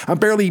 No. I'm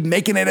barely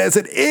making it as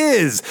it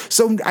is.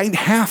 So I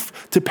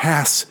have to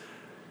pass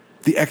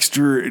the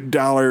extra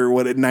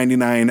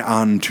 $1.99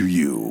 on to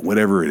you,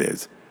 whatever it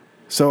is.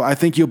 So I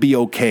think you'll be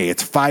okay.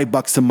 It's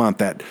 $5 a month.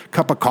 That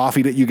cup of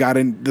coffee that you got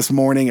in this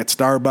morning at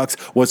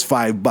Starbucks was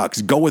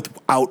 $5. Go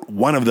without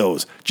one of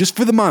those just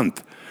for the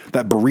month.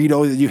 That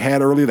burrito that you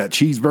had earlier, that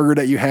cheeseburger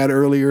that you had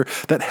earlier,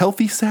 that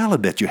healthy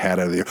salad that you had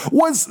earlier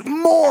was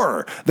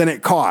more than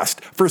it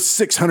cost for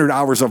 600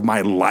 hours of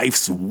my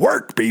life's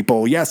work,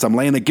 people. Yes, I'm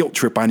laying a guilt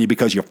trip on you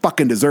because you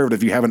fucking deserve it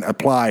if you haven't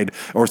applied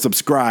or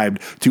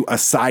subscribed to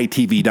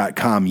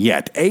asytv.com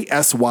yet.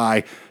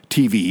 asytv.com.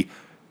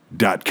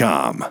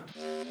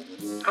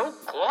 Oh,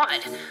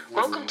 God.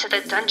 Welcome to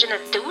the Dungeon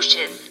of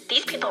Douches.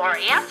 These people are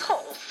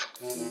assholes.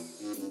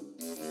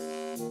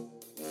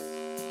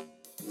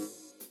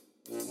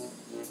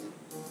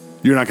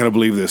 You're not going to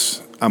believe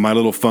this. On my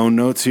little phone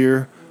notes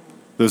here,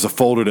 there's a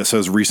folder that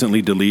says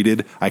recently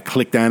deleted. I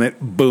clicked on it.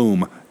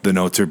 Boom. The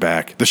notes are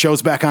back. The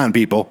show's back on,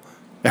 people.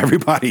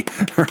 Everybody.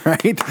 All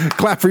right?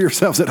 Clap for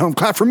yourselves at home.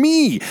 Clap for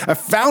me. I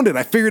found it.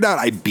 I figured out.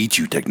 I beat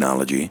you,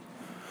 technology.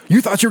 You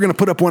thought you were going to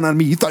put up one on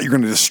me. You thought you were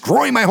going to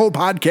destroy my whole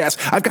podcast.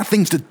 I've got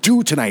things to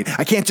do tonight.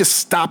 I can't just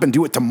stop and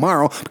do it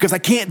tomorrow because I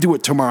can't do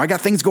it tomorrow. I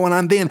got things going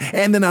on then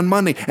and then on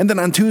Monday and then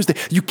on Tuesday.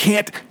 You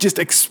can't just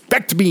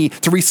expect me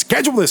to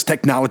reschedule this,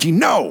 technology.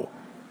 No.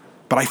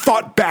 But I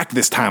fought back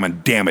this time,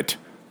 and damn it,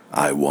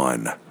 I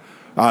won.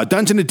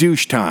 Dungeon of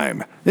Douche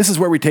time. This is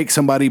where we take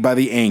somebody by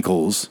the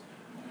ankles.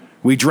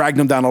 We drag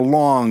them down a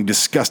long,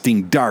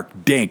 disgusting,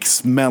 dark, dank,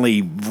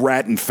 smelly,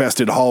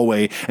 rat-infested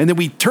hallway, and then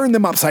we turn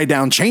them upside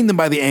down, chain them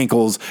by the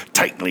ankles,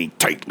 tightly,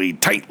 tightly,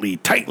 tightly,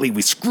 tightly.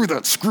 We screw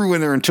that screw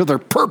in there until they're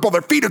purple.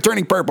 Their feet are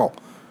turning purple.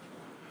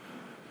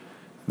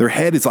 Their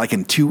head is like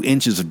in 2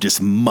 inches of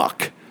just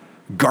muck,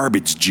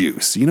 garbage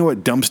juice. You know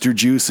what dumpster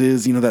juice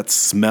is? You know that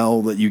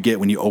smell that you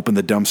get when you open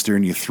the dumpster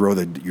and you throw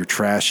your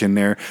trash in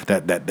there?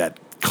 That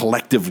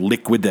collective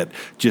liquid that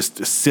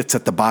just sits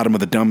at the bottom of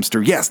the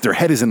dumpster. Yes, their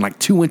head is in like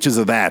 2 inches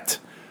of that.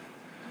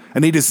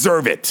 And they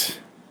deserve it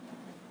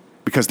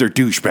because they're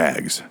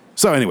douchebags.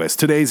 So anyways,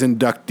 today's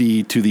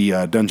inductee to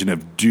the Dungeon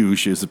of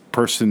Douche is a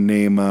person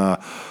named, and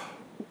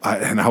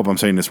I hope I'm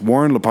saying this,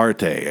 Warren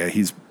Laparte.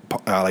 He's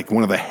like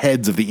one of the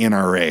heads of the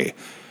NRA.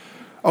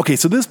 Okay,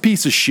 so this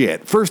piece of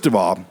shit, first of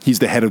all, he's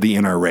the head of the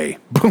NRA.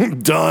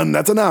 Boom, done.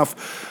 That's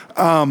enough.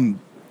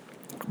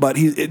 But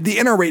the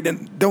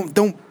NRA,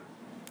 don't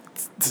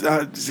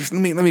let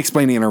me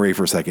explain the NRA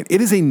for a second. It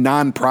is a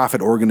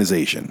nonprofit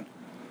organization.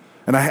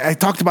 And I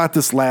talked about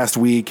this last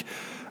week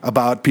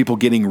about people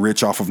getting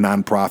rich off of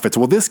nonprofits.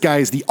 Well, this guy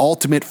is the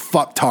ultimate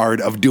fucktard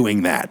of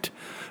doing that.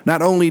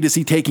 Not only is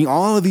he taking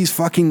all of these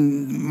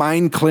fucking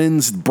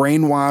mind-cleansed,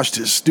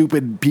 brainwashed,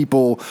 stupid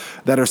people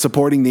that are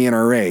supporting the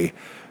NRA,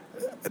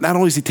 not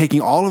only is he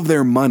taking all of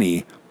their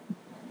money,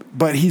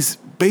 but he's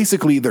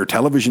basically, their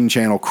television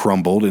channel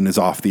crumbled and is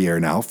off the air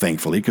now,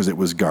 thankfully, because it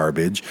was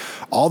garbage.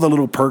 All the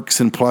little perks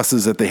and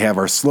pluses that they have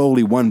are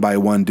slowly, one by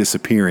one,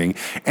 disappearing.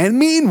 And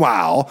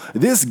meanwhile,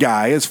 this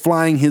guy is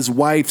flying his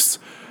wife's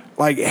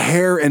like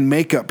hair and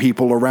makeup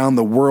people around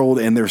the world,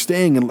 and they're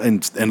staying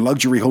in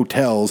luxury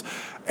hotels.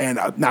 And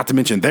not to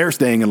mention, they're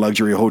staying in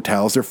luxury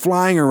hotels. They're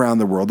flying around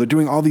the world. They're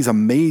doing all these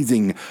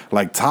amazing,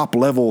 like,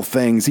 top-level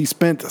things. He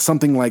spent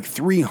something like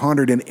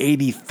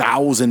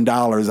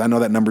 $380,000. I know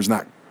that number's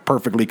not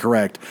perfectly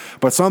correct,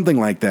 but something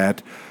like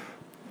that,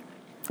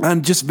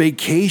 on just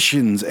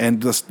vacations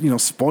and just,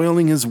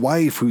 spoiling his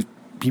wife, who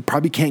he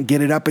probably can't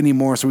get it up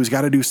anymore, so he's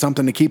got to do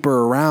something to keep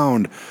her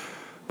around.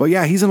 But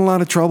yeah, he's in a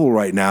lot of trouble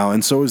right now,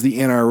 and so is the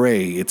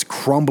NRA. It's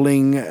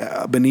crumbling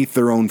beneath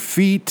their own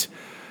feet,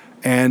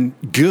 and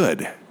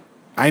good.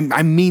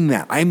 I mean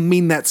that. I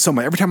mean that so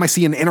much. Every time I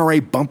see an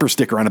NRA bumper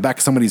sticker on the back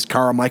of somebody's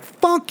car, I'm like,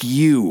 fuck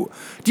you.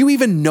 Do you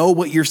even know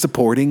what you're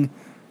supporting?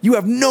 You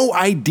have no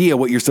idea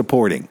what you're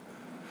supporting.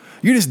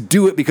 You just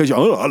do it because I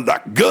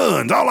like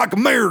guns. I like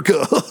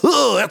America.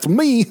 That's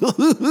me.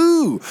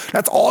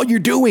 That's all you're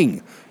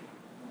doing.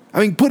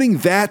 I mean, putting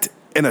that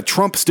and a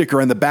Trump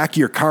sticker on the back of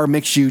your car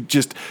makes you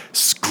just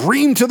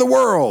scream to the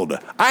world,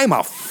 I'm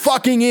a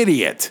fucking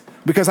idiot,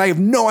 because I have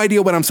no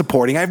idea what I'm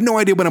supporting. I have no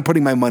idea what I'm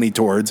putting my money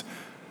towards.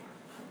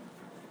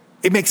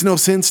 It makes no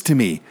sense to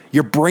me.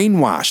 You're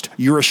brainwashed.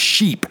 You're a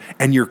sheep,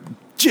 and you're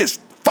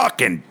just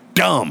fucking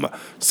dumb.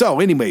 So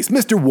anyways,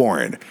 Mr.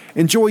 Warren,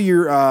 enjoy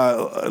your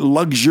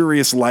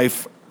luxurious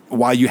life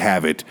while you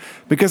have it,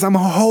 because I'm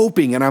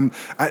hoping, and I'm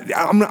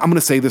going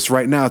to say this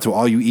right now to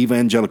all you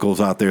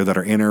evangelicals out there that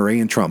are NRA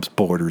and Trump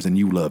supporters and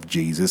you love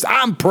Jesus.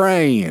 I'm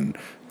praying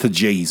to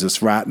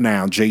Jesus right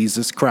now.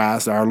 Jesus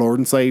Christ, our Lord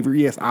and Savior.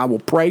 Yes, I will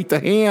pray to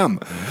him.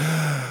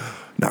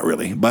 Not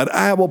really, but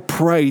I will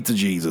pray to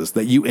Jesus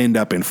that you end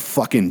up in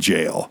fucking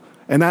jail.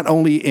 And not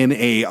only in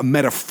a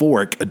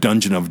metaphoric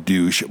dungeon of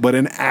douche, but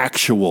an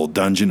actual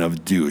dungeon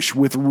of douche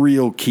with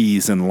real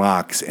keys and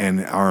locks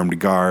and armed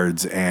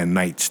guards and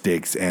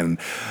nightsticks and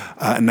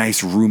a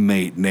nice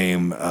roommate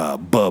named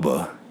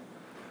Bubba,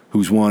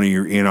 who's one of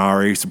your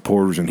NRA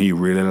supporters and he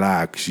really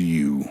likes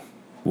you.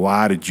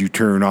 Why did you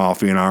turn off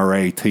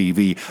NRA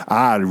TV?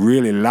 I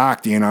really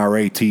liked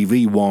NRA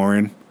TV,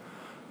 Warren.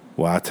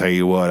 Well, I tell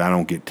you what, I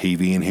don't get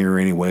TV in here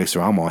anyway, so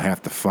I'm going to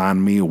have to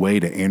find me a way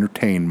to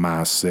entertain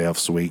myself,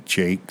 sweet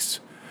cheeks.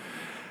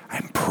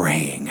 I'm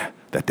praying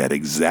that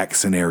exact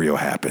scenario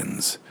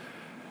happens.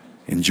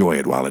 Enjoy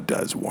it while it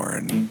does,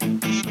 Warren.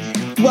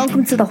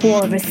 Welcome to the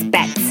Hall of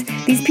Respect.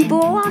 These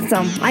people are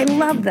awesome. I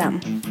love them.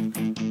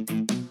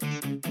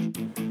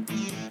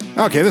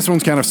 Okay, this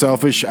one's kind of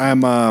selfish.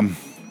 I'm going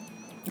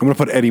to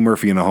put Eddie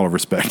Murphy in the Hall of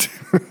Respect.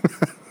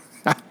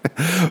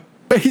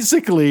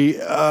 Basically,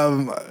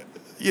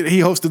 he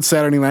hosted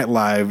Saturday Night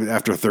Live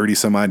after 30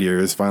 some odd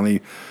years,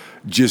 finally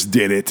just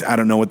did it. I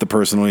don't know what the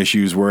personal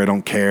issues were. I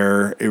don't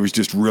care. It was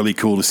just really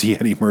cool to see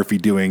Eddie Murphy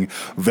doing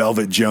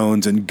Velvet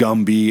Jones and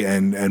Gumby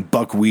and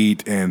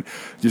Buckwheat and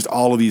just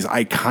all of these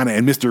iconic,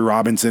 and Mr.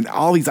 Robinson,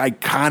 all these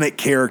iconic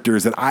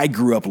characters that I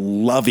grew up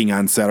loving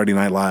on Saturday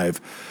Night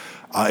Live.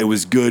 It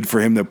was good for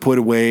him to put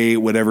away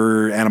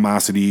whatever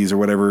animosities or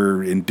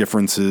whatever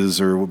indifferences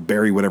or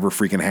bury whatever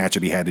freaking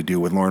hatchet he had to do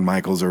with Lorne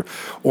Michaels or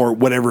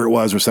whatever it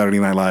was with Saturday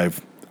Night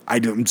Live.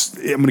 I'm going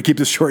to keep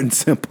this short and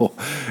simple.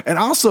 And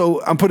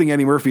also, I'm putting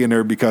Eddie Murphy in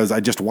there because I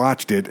just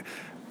watched it.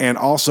 And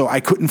also, I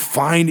couldn't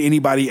find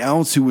anybody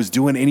else who was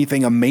doing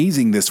anything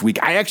amazing this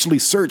week. I actually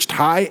searched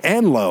high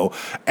and low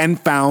and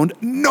found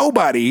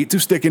nobody to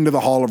stick into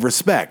the Hall of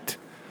Respect.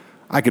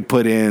 I could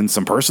put in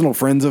some personal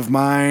friends of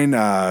mine,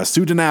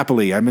 Sue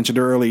DiNapoli, I mentioned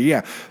her earlier.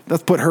 Yeah,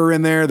 let's put her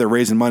in there. They're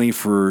raising money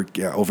for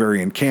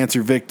ovarian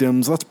cancer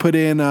victims. Let's put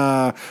in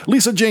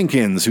Lisa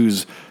Jenkins,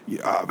 who's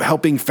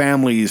helping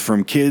families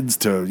from kids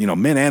to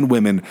men and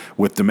women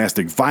with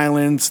domestic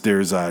violence.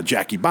 There's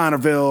Jackie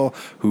Bonneville,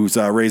 who's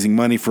raising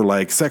money for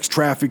like sex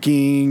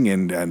trafficking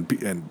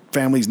and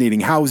families needing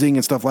housing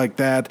and stuff like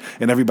that,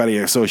 and everybody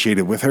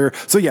associated with her.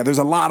 So yeah, there's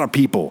a lot of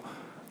people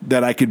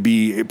that I could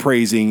be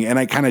praising, and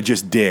I kind of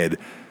just did.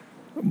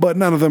 But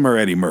none of them are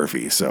Eddie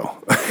Murphy, so.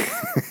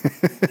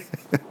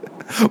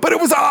 But it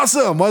was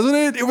awesome, wasn't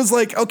it? It was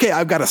like, okay,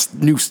 I've got a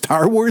new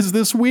Star Wars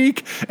this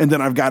week, and then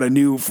I've got a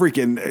new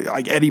freaking,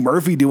 like, Eddie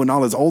Murphy doing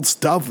all his old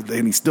stuff,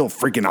 and he's still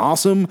freaking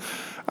awesome.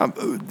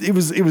 It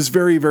was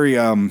very, very,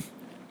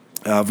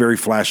 very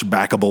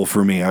flashbackable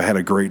for me. I had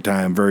a great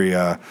time.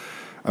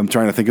 I'm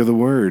trying to think of the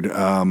word.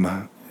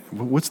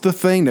 What's the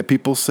thing that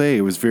people say?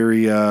 It was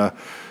very,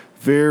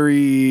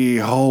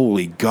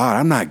 holy God,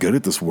 I'm not good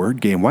at this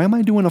word game. Why am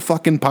I doing a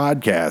fucking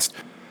podcast?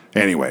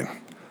 Anyway,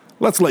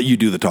 let's let you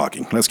do the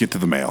talking. Let's get to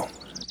the mail.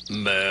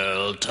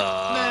 Mail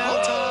time.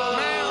 Mail time.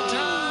 Mail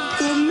time.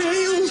 The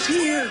mail's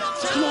here.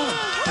 Come on.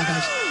 Bye,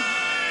 guys.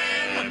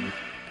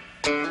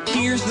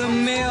 Here's the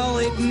mail.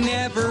 It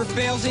never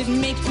fails. It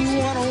makes me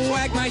want to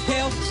wag my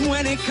tail.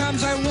 When it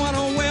comes, I want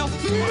to wail.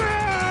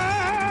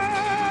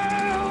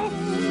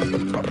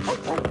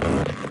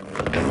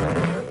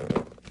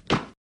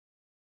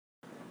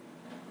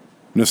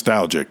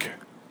 Nostalgic.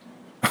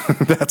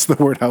 That's the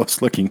word I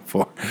was looking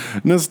for.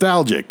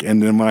 Nostalgic.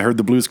 And then when I heard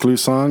the Blues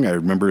Clues song, I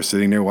remember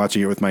sitting there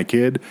watching it with my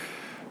kid,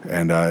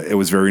 and it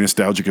was very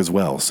nostalgic as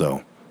well.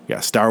 So, Yeah,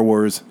 Star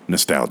Wars,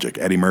 nostalgic.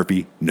 Eddie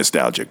Murphy,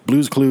 nostalgic.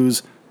 Blue's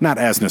Clues, not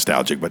as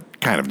nostalgic,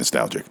 but kind of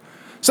nostalgic.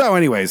 So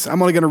anyways,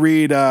 I'm only going to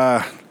read,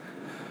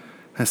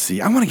 let's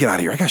see, I want to get out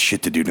of here. I got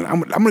shit to do tonight.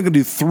 I'm going to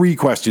do 3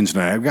 questions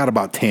tonight. I've got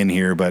about 10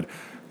 here, but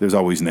there's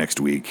always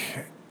next week.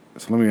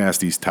 So let me ask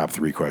these top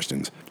 3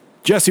 questions.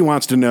 Jesse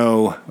wants to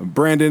know,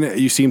 Brandon,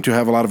 you seem to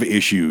have a lot of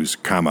issues,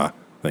 comma,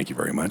 thank you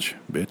very much,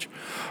 bitch.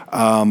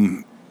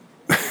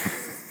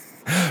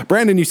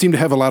 Brandon, you seem to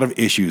have a lot of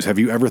issues. Have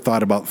you ever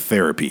thought about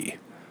therapy?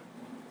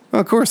 Well,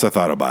 of course I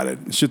thought about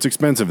it. Shit's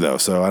expensive, though,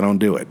 so I don't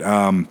do it.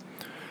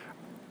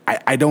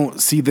 I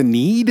don't see the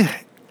need.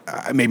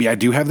 Maybe I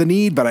do have the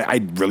need, but I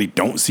really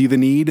don't see the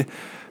need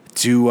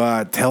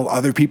to tell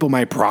other people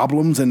my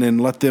problems and then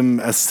let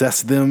them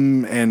assess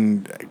them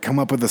and come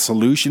up with a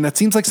solution. That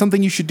seems like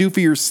something you should do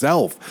for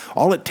yourself.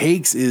 All it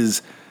takes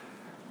is...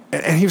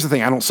 And here's the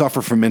thing. I don't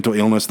suffer from mental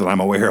illness that I'm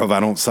aware of. I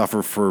don't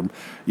suffer from,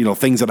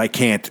 things that I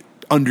can't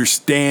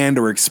understand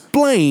or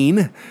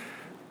explain.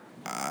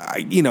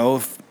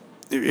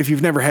 If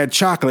you've never had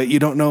chocolate, you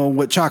don't know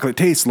what chocolate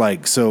tastes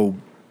like. So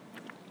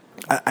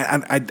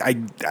I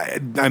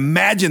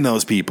imagine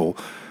those people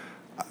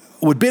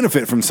would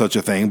benefit from such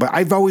a thing. But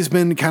I've always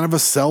been kind of a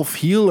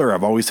self-healer.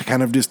 I've always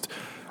kind of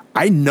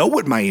I know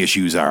what my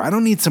issues are. I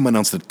don't need someone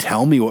else to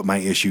tell me what my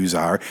issues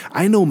are.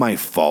 I know my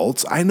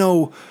faults. I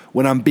know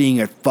when I'm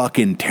being a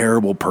fucking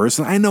terrible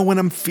person. I know when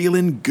I'm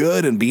feeling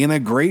good and being a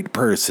great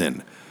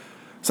person.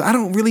 So I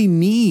don't really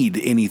need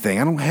anything.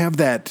 I don't have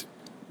that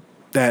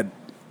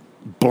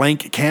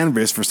blank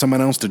canvas for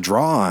someone else to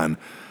draw on.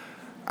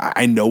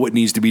 I know what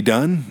needs to be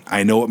done.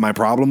 I know what my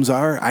problems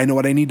are. I know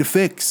what I need to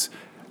fix.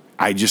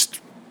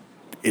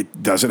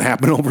 It doesn't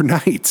happen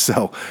overnight.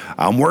 So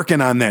I'm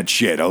working on that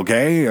shit,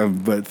 okay?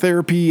 But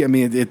therapy,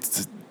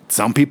 it's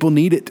some people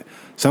need it.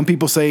 Some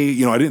people say,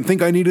 I didn't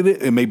think I needed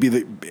it. It may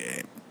be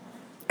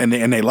and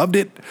they loved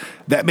it.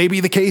 That may be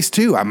the case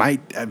too. I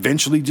might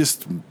eventually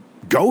just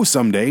go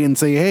someday and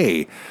say,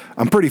 hey,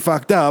 I'm pretty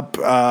fucked up.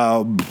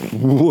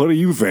 What do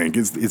you think?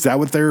 Is that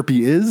what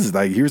therapy is?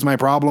 Like, here's my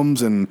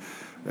problems, and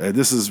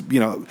this is,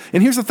 and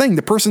here's the thing.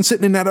 The person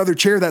sitting in that other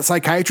chair, that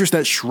psychiatrist,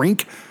 that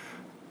shrink,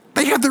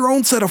 they have their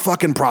own set of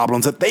fucking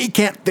problems that they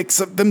can't fix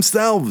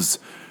themselves.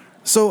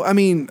 So, I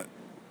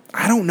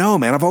don't know,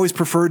 man. I've always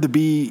preferred to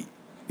be,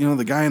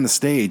 the guy on the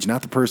stage,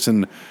 not the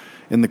person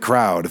in the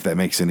crowd, if that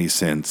makes any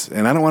sense.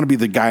 And I don't want to be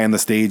the guy on the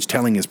stage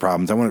telling his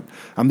problems.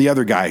 I'm the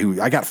other guy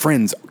I got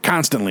friends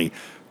constantly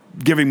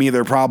giving me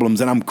their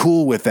problems, and I'm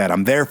cool with that.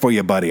 I'm there for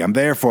you, buddy. I'm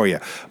there for you.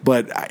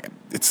 But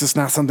it's just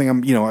not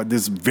something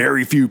there's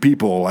very few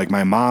people, like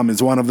my mom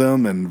is one of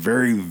them, and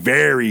very,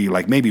 very,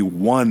 like maybe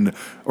one,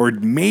 or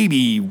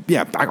maybe,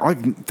 I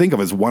can think of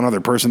as one other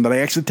person that I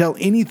actually tell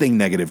anything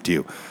negative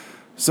to.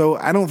 So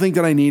I don't think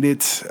that I need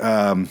it.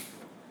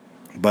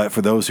 But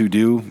for those who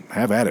do,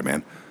 have at it,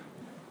 man.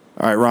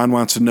 All right, Ron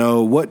wants to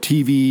know, what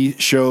TV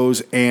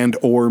shows and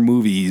or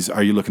movies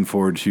are you looking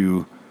forward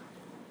to?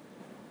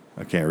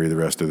 I can't read the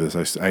rest of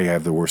this. I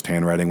have the worst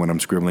handwriting when I'm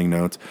scribbling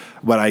notes,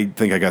 but I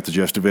think I got the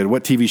gist of it.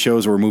 What TV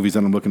shows or movies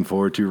that I'm looking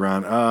forward to,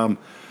 Ron?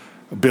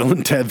 Bill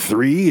and Ted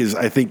 3 is,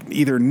 I think,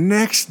 either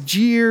next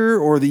year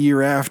or the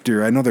year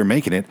after. I know they're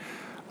making it.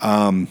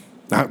 I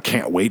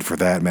can't wait for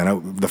that,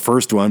 man. The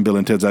first one, Bill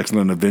and Ted's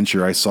Excellent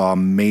Adventure, I saw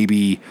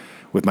maybe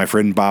with my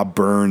friend Bob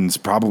Burns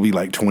probably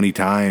like 20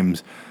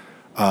 times.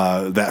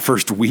 That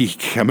first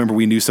week, I remember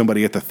we knew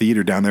somebody at the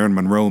theater down there in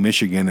Monroe,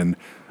 Michigan, and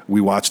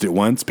we watched it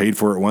once, paid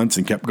for it once,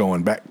 and kept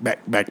going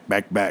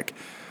back.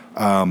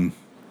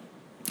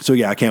 So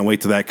yeah, I can't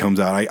wait till that comes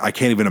out. I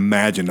can't even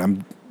imagine.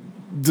 I'm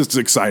just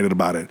excited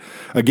about it.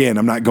 Again,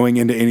 I'm not going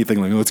into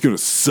anything like, it's going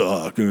to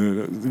suck.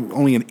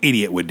 Only an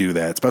idiot would do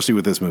that, especially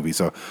with this movie.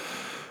 So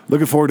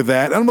looking forward to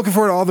that. I'm looking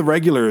forward to all the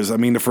regulars.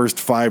 The first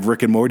 5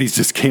 Rick and Morty's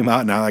just came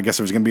out. Now I guess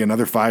there's going to be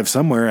another 5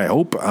 somewhere, I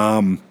hope.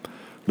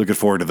 Looking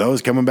forward to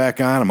those coming back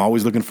on. I'm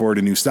always looking forward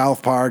to new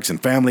South Parks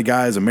and Family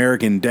Guys,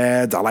 American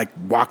Dads. I like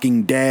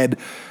Walking Dead.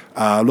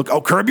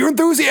 Curb Your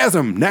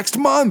Enthusiasm next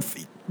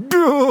month.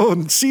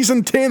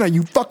 Season 10. Are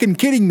you fucking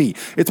kidding me?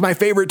 It's my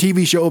favorite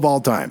TV show of all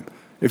time.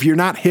 If you're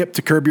not hip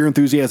to Curb Your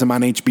Enthusiasm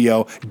on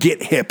HBO,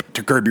 get hip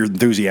to Curb Your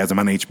Enthusiasm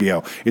on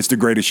HBO. It's the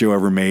greatest show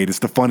ever made. It's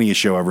the funniest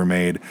show ever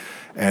made.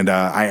 And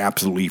I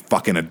absolutely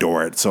fucking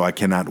adore it. So I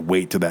cannot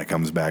wait till that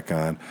comes back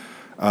on.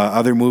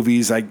 Other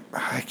movies, I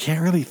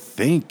can't really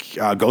think.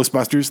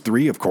 Ghostbusters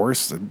 3, of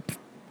course.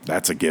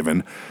 That's a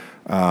given.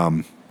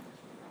 And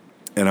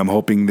I'm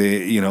hoping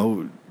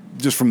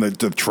just from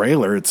the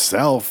trailer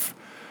itself,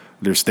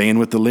 they're staying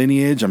with the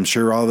lineage. I'm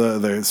sure all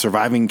the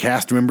surviving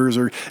cast members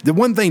are. The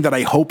one thing that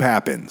I hope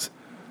happens,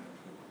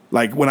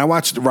 like when I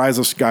watched Rise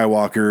of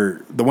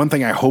Skywalker, the one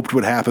thing I hoped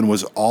would happen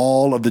was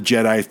all of the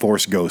Jedi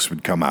Force ghosts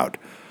would come out.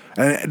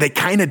 And they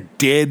kind of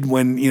did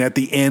when, at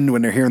the end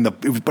when they're hearing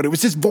but it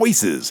was just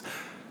voices.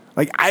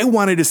 Like, I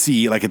wanted to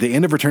see, like, at the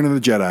end of Return of the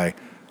Jedi,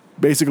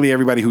 basically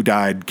everybody who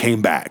died came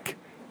back.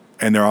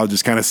 And they're all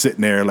just kind of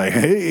sitting there like,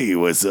 hey,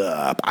 what's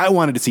up? I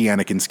wanted to see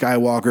Anakin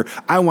Skywalker.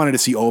 I wanted to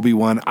see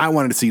Obi-Wan. I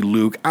wanted to see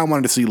Luke. I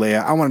wanted to see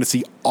Leia. I wanted to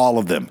see all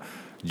of them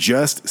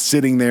just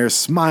sitting there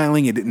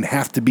smiling. It didn't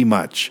have to be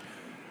much.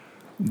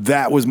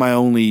 That was my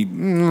only,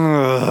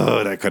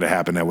 that could have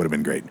happened. That would have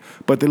been great.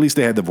 But at least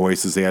they had the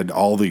voices. They had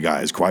all the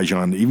guys,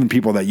 Qui-Gon, even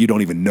people that you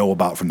don't even know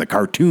about from the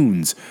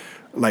cartoons,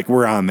 like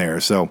were on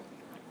there. So,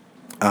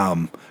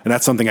 and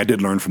that's something I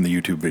did learn from the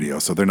YouTube video.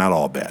 So they're not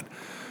all bad.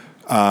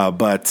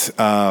 But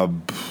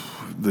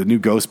the new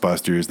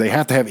Ghostbusters, they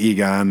have to have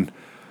Egon.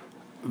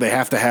 They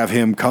have to have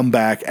him come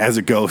back as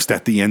a ghost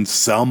at the end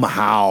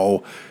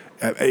somehow.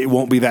 It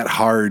won't be that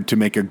hard to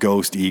make a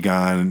ghost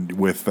Egon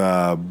with,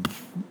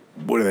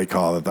 what do they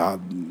call it? The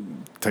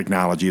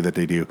technology that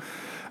they do.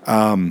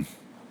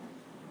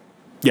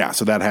 Yeah,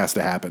 so that has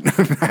to happen.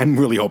 I'm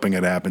really hoping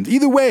it happens.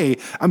 Either way,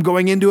 I'm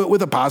going into it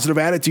with a positive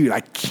attitude. I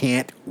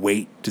can't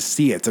wait to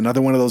see it. It's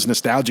another one of those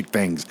nostalgic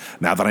things,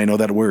 now that I know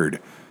that word.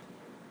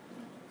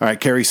 All right,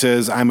 Carrie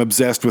says, I'm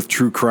obsessed with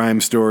true crime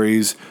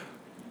stories.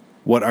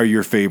 What are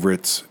your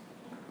favorites?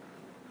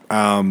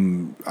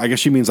 I guess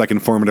she means like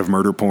informative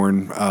murder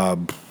porn,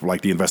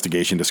 like the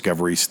investigation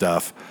discovery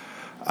stuff.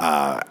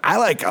 I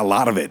like a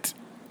lot of it,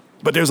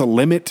 but there's a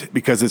limit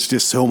because it's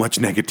just so much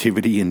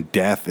negativity and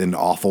death and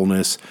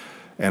awfulness.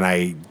 And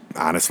I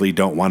honestly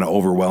don't want to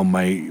overwhelm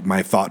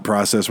my thought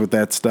process with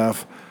that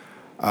stuff.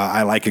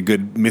 I like a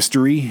good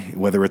mystery,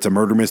 whether it's a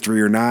murder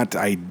mystery or not.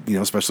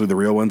 Especially the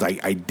real ones.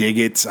 I dig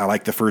it. I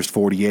like the first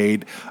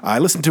 48. I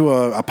listen to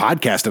a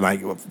podcast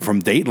tonight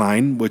from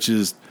Dateline, which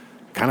is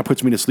kind of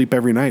puts me to sleep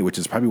every night, which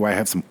is probably why I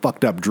have some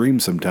fucked up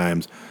dreams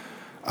sometimes.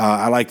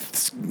 I like,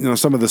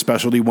 some of the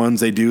specialty ones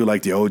they do,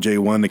 like the OJ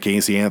one, the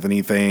Casey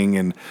Anthony thing.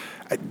 And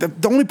the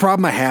only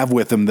problem I have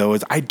with them, though,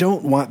 is I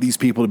don't want these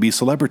people to be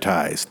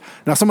celebritized.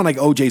 Now, someone like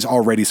OJ's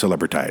already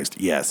celebritized,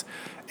 yes.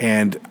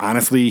 And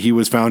honestly, he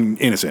was found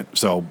innocent.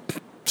 So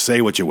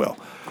say what you will.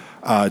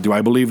 Do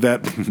I believe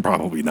that?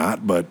 Probably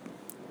not. But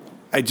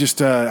I just,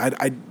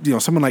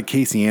 someone like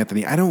Casey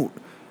Anthony, I don't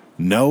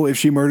know if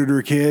she murdered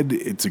her kid.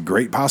 It's a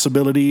great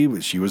possibility,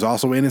 but she was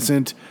also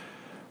innocent.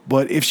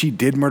 But if she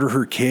did murder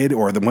her kid,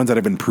 or the ones that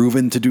have been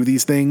proven to do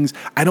these things,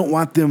 I don't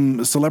want them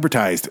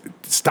celebritized.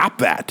 Stop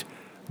that.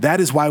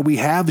 That is why we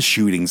have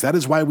shootings. That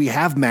is why we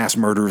have mass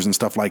murders and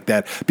stuff like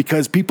that,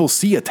 because people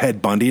see a Ted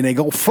Bundy and they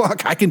go,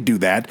 fuck, I can do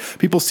that.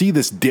 People see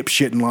this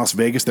dipshit in Las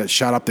Vegas that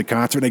shot up the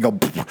concert and they go,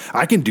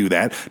 I can do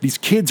that. These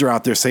kids are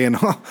out there saying,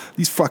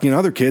 these fucking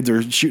other kids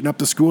are shooting up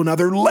the school and now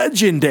they're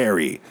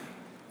legendary.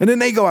 And then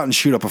they go out and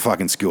shoot up a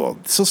fucking school.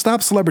 So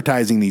stop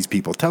celebritizing these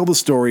people. Tell the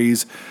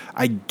stories.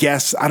 I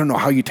guess, I don't know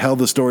how you tell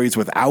the stories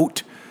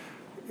without,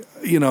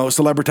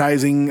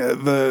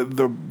 celebritizing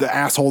the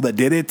asshole that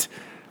did it.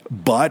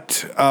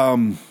 But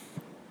the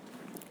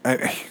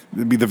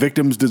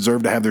victims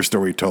deserve to have their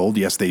story told.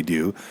 Yes, they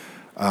do.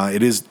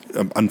 It is,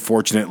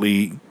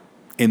 unfortunately,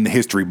 in the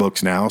history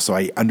books now. So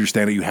I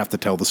understand that you have to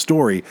tell the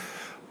story.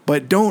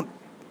 But don't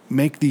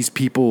make these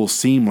people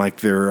seem like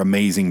they're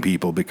amazing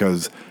people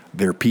because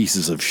they're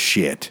pieces of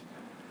shit.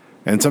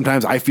 And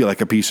sometimes I feel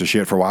like a piece of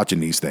shit for watching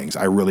these things.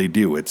 I really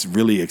do. It's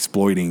really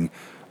exploiting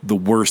the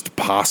worst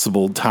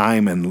possible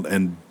time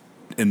and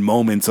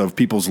moments of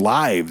people's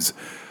lives,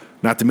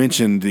 not to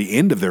mention the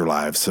end of their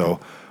lives. So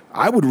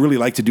I would really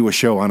like to do a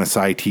show on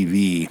Asai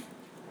TV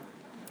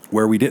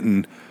where we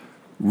didn't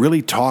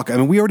really talk. I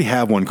mean, we already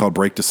have one called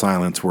Break to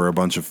Silence where a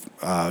bunch of,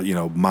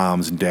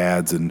 moms and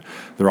dads, and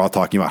they're all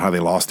talking about how they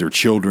lost their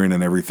children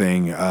and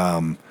everything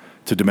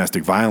to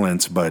domestic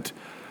violence. But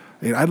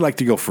I'd like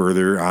to go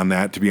further on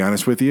that, to be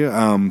honest with you.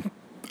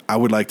 I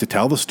would like to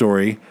tell the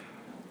story,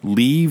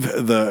 leave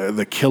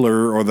the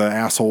killer or the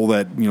asshole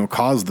that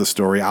caused the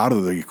story out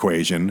of the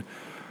equation,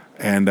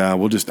 and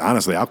we'll just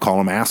honestly, I'll call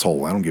him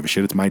asshole. I don't give a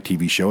shit. It's my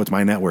TV show. It's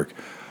my network,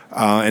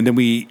 and then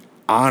we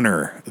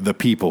honor the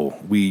people.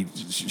 We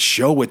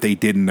show what they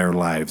did in their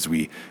lives.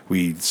 We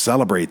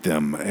celebrate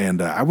them,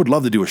 and I would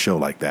love to do a show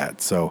like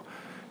that. So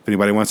if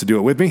anybody wants to do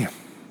it with me,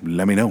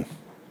 let me know.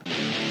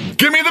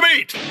 Give me the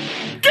meat!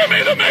 Give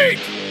me the meat!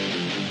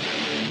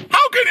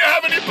 How can you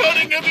have any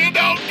pudding if you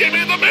don't give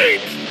me the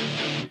meat?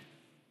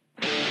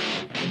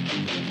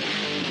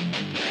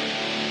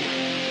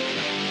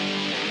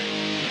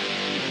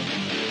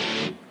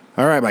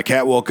 All right, my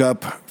cat woke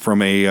up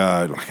from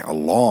a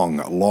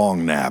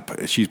long nap.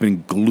 She's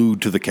been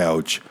glued to the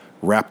couch,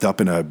 wrapped up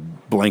in a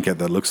blanket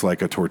that looks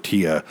like a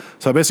tortilla.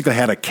 So I basically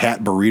had a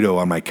cat burrito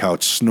on my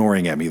couch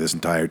snoring at me this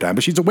entire time.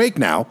 But she's awake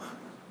now.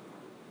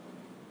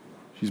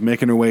 She's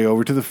making her way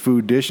over to the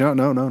food dish.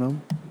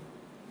 No.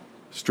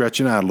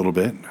 Stretching out a little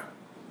bit.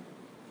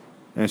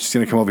 And she's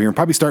going to come over here and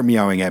probably start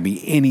meowing at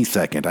me any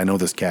second. I know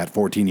this cat.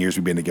 14 years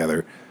we've been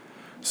together.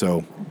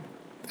 So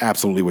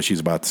absolutely what she's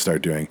about to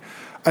start doing.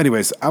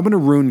 Anyways, I'm going to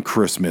ruin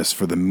Christmas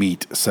for the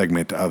meat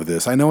segment of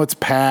this. I know it's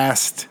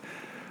past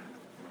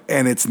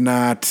and it's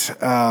not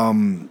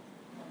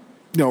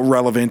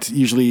relevant.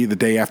 Usually the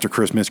day after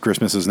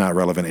Christmas is not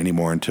relevant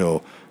anymore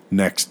until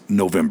next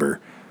November.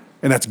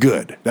 And that's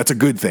good. That's a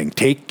good thing.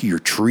 Take your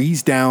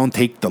trees down.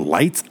 Take the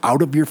lights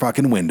out of your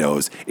fucking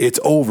windows. It's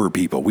over,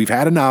 people. We've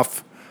had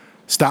enough.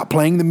 Stop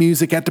playing the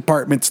music at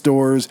department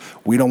stores.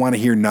 We don't want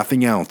to hear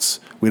nothing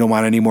else. We don't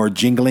want any more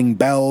jingling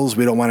bells.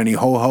 We don't want any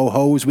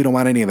ho-ho-hos. We don't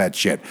want any of that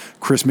shit.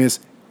 Christmas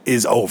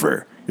is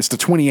over. It's the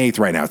 28th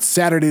right now. It's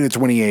Saturday the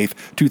 28th,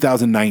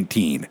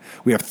 2019.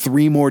 We have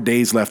 3 more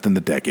days left in the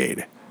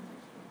decade.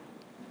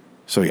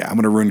 So yeah, I'm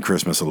going to ruin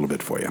Christmas a little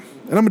bit for you.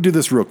 And I'm going to do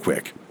this real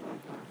quick.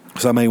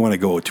 So I may want to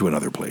go to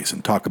another place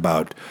and talk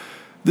about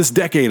this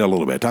decade a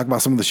little bit. Talk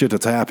about some of the shit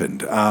that's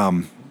happened.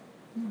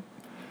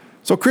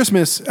 So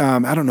Christmas,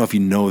 I don't know if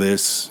you know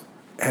this,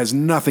 has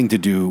nothing to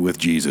do with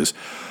Jesus.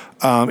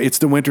 It's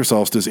the winter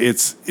solstice.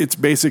 It's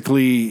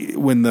basically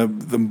when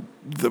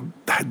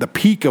the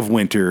peak of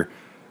winter,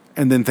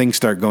 and then things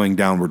start going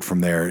downward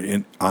from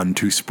there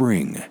onto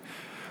spring.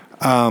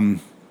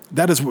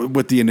 That is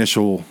what the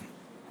initial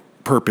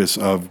purpose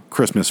of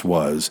Christmas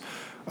was.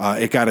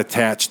 It got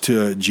attached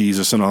to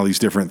Jesus and all these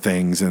different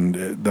things, and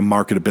the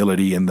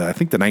marketability in I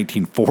think the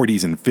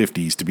 1940s and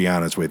 50s, to be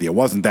honest with you. It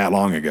wasn't that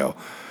long ago.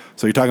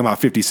 So you're talking about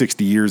 50,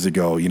 60 years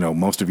ago. You know,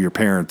 most of your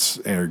parents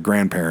or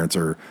grandparents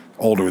are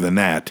older than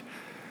that.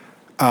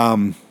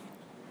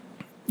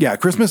 Yeah,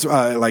 Christmas,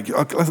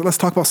 let's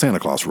talk about Santa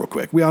Claus real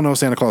quick. We all know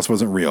Santa Claus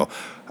wasn't real.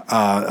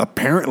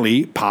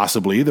 Apparently,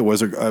 possibly, there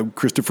was a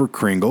Christopher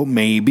Kringle.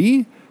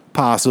 Maybe,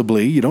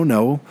 possibly, you don't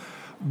know.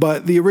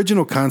 But the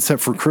original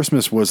concept for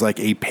Christmas was like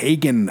a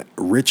pagan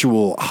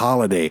ritual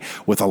holiday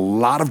with a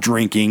lot of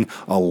drinking,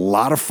 a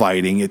lot of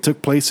fighting. It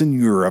took place in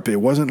Europe. It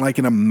wasn't like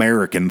an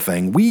American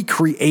thing. We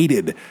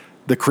created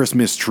the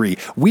Christmas tree.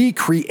 We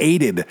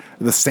created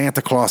the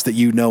Santa Claus that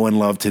you know and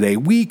love today.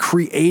 We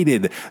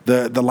created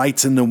the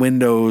lights in the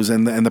windows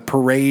and the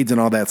parades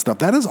and all that stuff.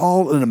 That is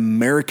all an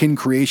American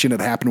creation that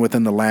happened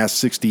within the last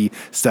 60,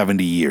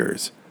 70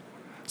 years.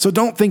 So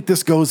don't think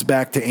this goes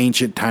back to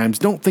ancient times.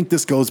 Don't think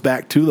this goes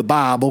back to the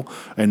Bible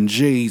and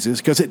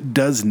Jesus, because it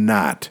does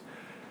not.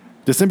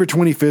 December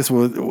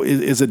 25th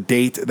is a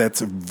date that's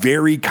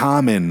very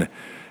common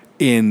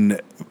in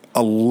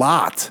a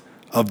lot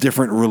of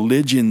different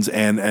religions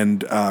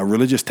and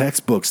religious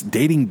textbooks,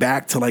 dating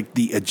back to like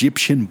the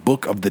Egyptian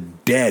Book of the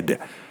Dead,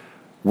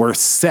 where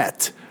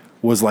Set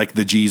was like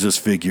the Jesus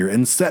figure.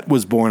 And Set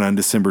was born on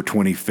December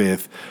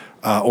 25th.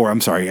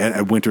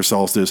 At winter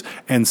solstice.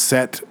 And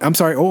Set,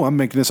 I'm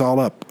making this all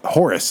up.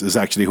 Horus is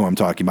actually who I'm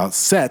talking about.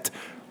 Set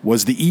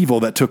was the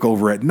evil that took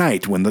over at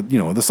night when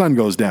the sun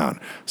goes down.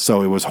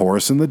 So it was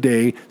Horus in the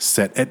day,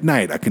 Set at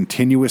night, a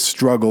continuous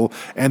struggle.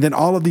 And then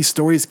all of these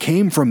stories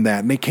came from that,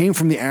 and they came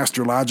from the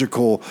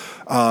astrological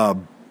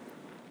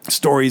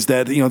stories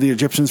that the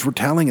Egyptians were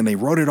telling, and they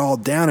wrote it all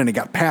down, and it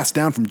got passed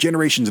down from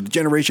generation to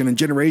generation and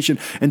generation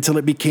until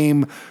it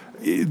became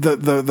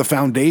the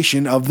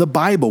foundation of the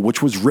Bible,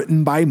 which was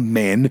written by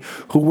men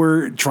who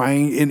were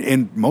trying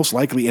in most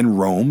likely in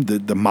Rome,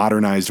 the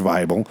modernized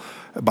Bible,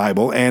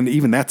 and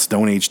even that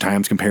Stone Age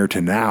times compared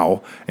to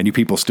now, and you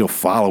people still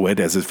follow it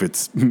as if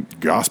it's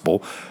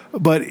gospel,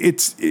 but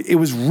it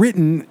was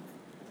written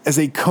as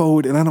a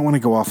code, and I don't want to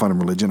go off on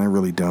religion, I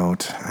really don't.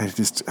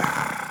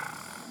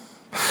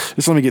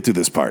 Just let me get through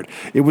this part.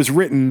 It was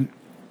written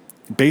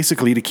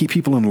basically to keep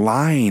people in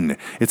line.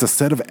 It's a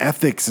set of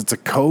ethics. It's a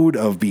code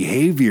of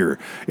behavior.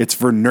 It's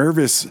for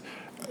nervous,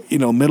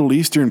 Middle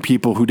Eastern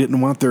people who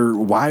didn't want their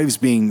wives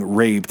being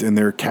raped and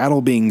their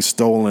cattle being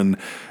stolen.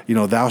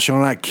 Thou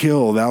shalt not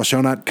kill, thou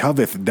shalt not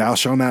covet, thou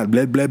shalt not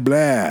blah, blah,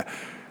 blah.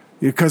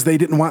 Because they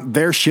didn't want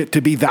their shit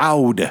to be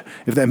thou'd,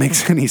 if that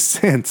makes any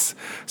sense.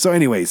 So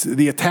anyways,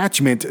 the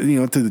attachment,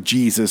 to the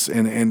Jesus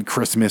and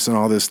Christmas and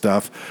all this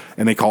stuff,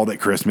 and they called it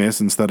Christmas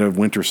instead of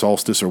winter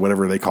solstice or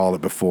whatever they called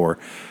it before.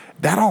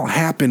 That all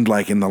happened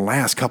like in the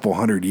last couple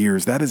hundred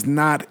years. That is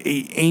not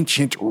an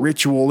ancient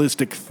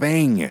ritualistic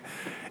thing.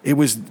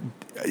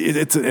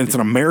 It's an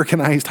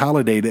Americanized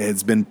holiday that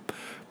has been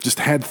just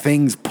had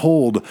things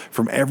pulled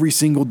from every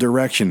single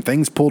direction,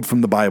 things pulled from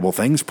the Bible,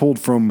 things pulled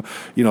from,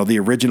 the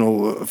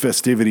original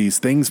festivities,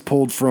 things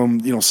pulled from,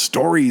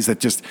 stories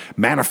that just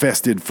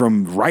manifested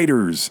from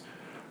writers.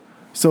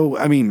 So,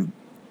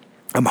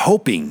 I'm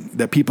hoping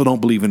that people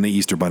don't believe in the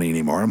Easter Bunny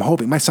anymore. I'm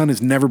hoping. My son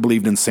has never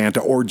believed in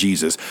Santa or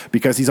Jesus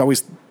because he's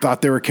always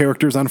thought they were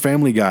characters on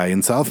Family Guy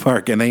and South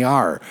Park, and they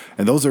are.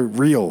 And those are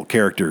real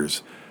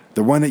characters.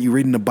 The one that you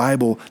read in the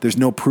Bible, there's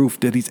no proof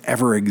that he's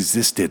ever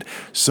existed.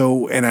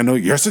 So, and I know,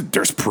 yes,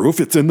 there's proof.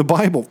 It's in the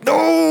Bible.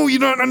 No,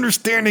 you're not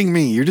understanding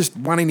me. You're just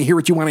wanting to hear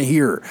what you want to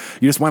hear.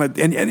 You just want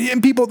to,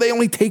 and people, they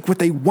only take what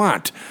they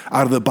want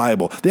out of the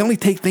Bible. They only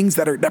take things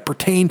that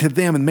pertain to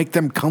them and make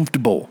them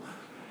comfortable.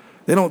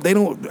 They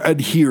don't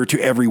adhere to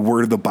every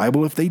word of the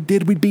Bible. If they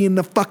did, we'd be in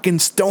the fucking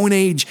Stone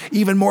Age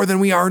even more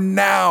than we are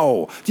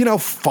now. Do you know how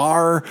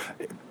far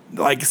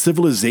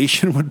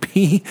civilization would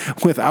be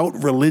without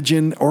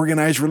religion,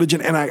 organized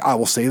religion? And I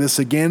will say this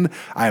again,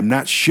 I am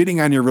not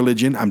shitting on your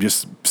religion. I'm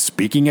just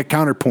speaking a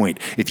counterpoint.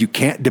 If you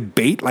can't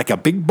debate like a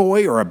big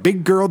boy or a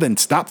big girl, then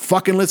stop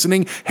fucking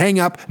listening, hang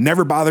up,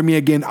 never bother me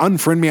again,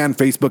 unfriend me on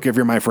Facebook if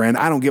you're my friend.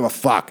 I don't give a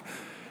fuck.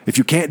 If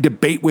you can't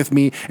debate with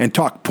me and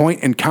talk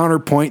point and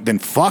counterpoint, then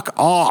fuck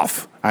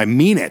off. I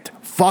mean it.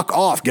 Fuck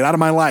off. Get out of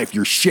my life.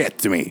 You're shit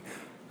to me.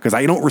 because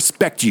I don't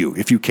respect you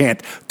if you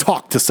can't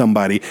talk to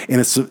somebody in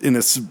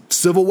a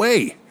civil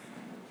way.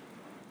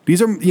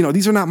 These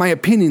are not my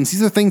opinions.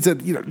 These are things that,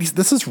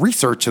 this is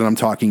research that I'm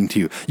talking to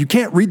you. You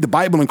can't read the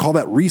Bible and call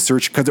that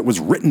research because it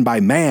was written by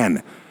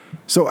man.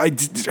 So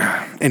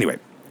anyway,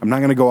 I'm not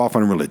going to go off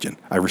on religion.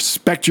 I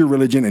respect your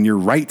religion and your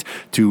right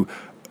to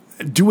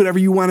do whatever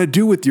you want to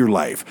do with your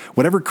life.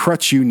 Whatever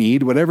crutch you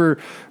need, whatever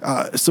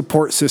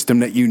support system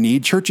that you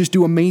need. Churches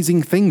do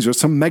amazing things. There's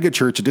some mega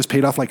church that just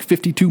paid off like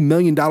 $52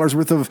 million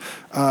worth of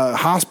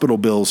hospital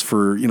bills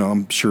for,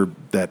 I'm sure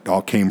that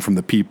all came from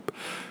the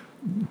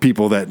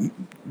people that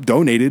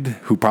donated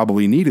who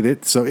probably needed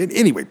it. So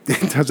anyway,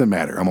 it doesn't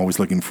matter. I'm always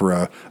looking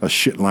for a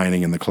shit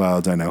lining in the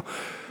clouds, I know.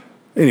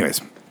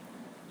 Anyways.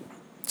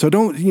 So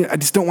I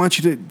just don't want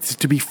you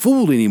to be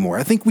fooled anymore.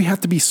 I think we have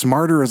to be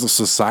smarter as a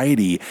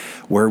society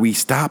where we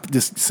stop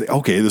just say,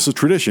 okay, this is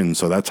tradition,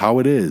 so that's how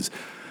it is.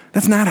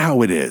 That's not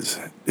how it is.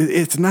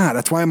 It's not.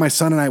 That's why my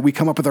son and I, we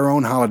come up with our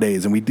own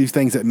holidays and we do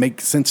things that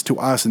make sense to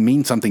us and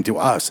mean something to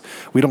us.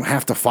 We don't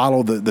have to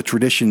follow the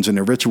traditions and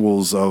the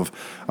rituals of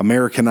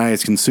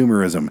Americanized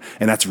consumerism,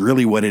 and that's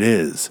really what it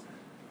is.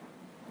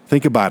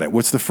 Think about it.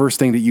 What's the first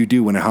thing that you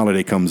do when a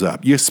holiday comes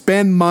up? You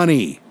spend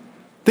money.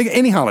 Think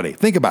any holiday.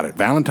 Think about it.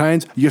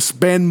 Valentine's, you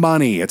spend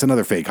money. It's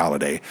another fake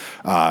holiday.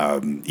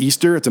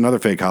 Easter, it's another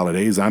fake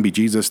holiday. Zombie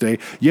Jesus Day,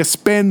 you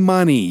spend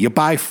money. You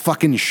buy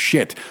fucking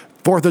shit.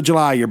 4th of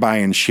July, you're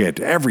buying shit.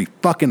 Every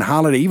fucking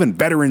holiday, even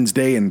Veterans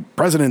Day and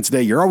President's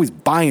Day, you're always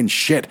buying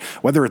shit.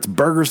 Whether it's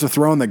burgers to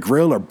throw on the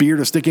grill or beer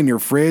to stick in your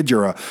fridge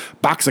or a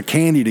box of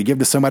candy to give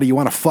to somebody you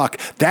want to fuck.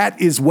 That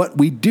is what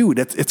we do.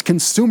 It's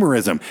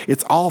consumerism.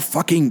 It's all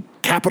fucking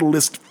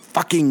capitalist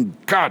fucking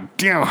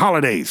goddamn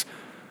holidays.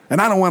 And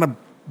I don't want to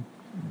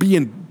be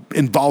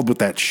involved with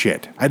that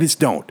shit. I just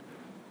don't.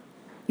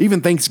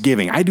 Even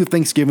Thanksgiving. I do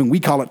Thanksgiving. We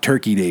call it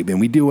Turkey Day, and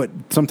we do it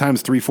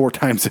sometimes 3-4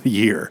 times a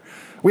year.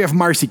 We have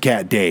Marcy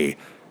Cat Day,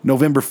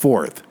 November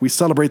 4th. We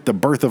celebrate the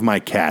birth of my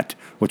cat,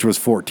 which was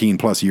 14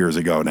 plus years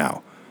ago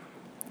now.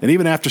 And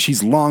even after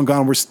she's long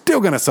gone, we're still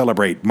going to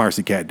celebrate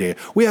Marcy Cat Day.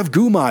 We have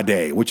Guma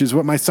Day, which is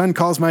what my son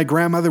calls my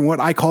grandmother and what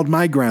I called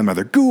my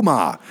grandmother.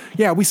 Guma.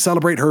 Yeah, we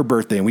celebrate her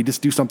birthday, and we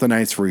just do something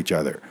nice for each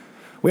other.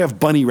 We have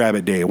Bunny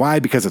Rabbit Day. Why?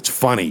 Because it's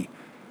funny.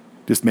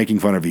 Just making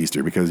fun of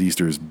Easter because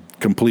Easter is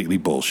completely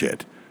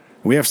bullshit.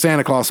 We have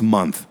Santa Claus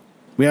month.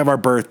 We have our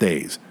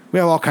birthdays. We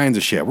have all kinds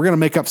of shit. We're going to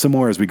make up some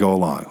more as we go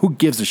along. Who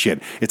gives a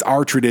shit? It's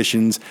our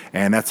traditions,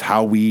 and that's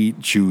how we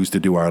choose to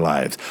do our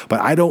lives.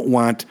 But I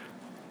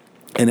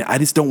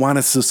just don't want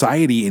a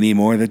society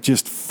anymore that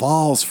just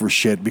falls for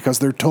shit because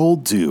they're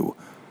told to.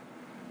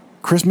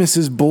 Christmas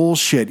is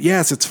bullshit.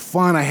 Yes, it's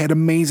fun. I had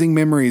amazing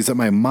memories that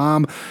my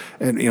mom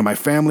and my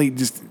family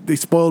they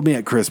spoiled me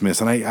at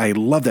Christmas, and I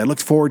loved that. I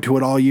looked forward to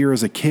it all year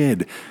as a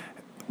kid.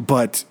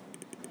 But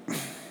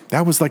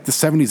that was like the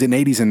 70s and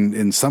 80s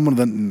and some of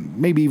them,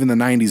 maybe even the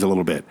 90s a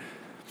little bit.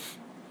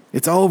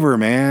 It's over,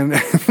 man.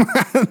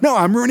 No,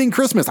 I'm ruining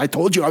Christmas. I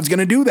told you I was going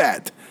to do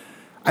that.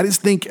 I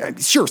just think,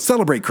 sure,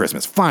 celebrate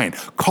Christmas. Fine.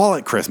 Call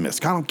it Christmas.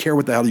 I don't care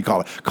what the hell you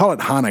call it. Call it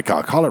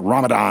Hanukkah. Call it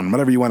Ramadan,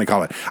 whatever you want to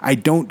call it. I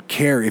don't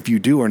care if you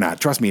do or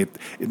not. Trust me,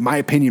 my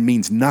opinion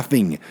means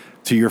nothing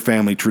to your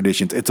family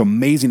traditions. It's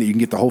amazing that you can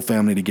get the whole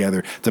family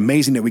together. It's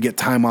amazing that we get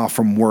time off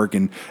from work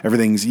and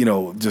everything's,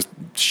 just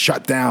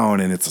shut down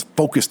and it's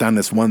focused on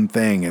this one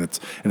thing and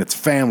it's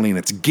family and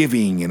it's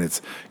giving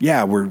and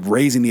we're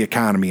raising the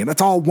economy and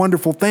that's all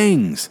wonderful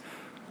things.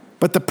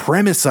 But the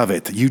premise of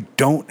it, you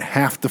don't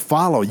have to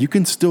follow. You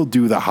can still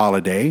do the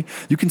holiday.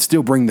 You can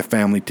still bring the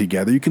family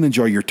together. You can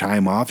enjoy your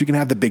time off. You can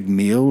have the big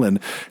meal and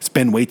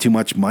spend way too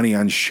much money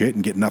on shit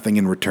and get nothing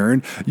in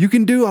return. You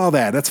can do all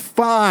that. That's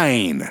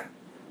fine. I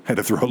had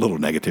to throw a little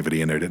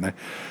negativity in there, didn't I?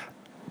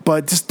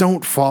 But just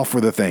don't fall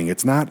for the thing.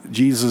 It's not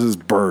Jesus'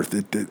 birth.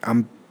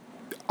 I'm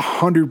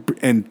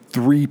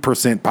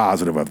 103%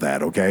 positive of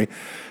that, okay?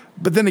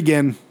 But then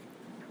again,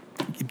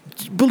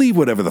 believe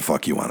whatever the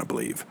fuck you want to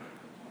believe.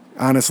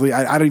 Honestly,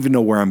 I don't even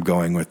know where I'm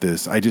going with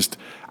this. I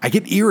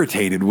get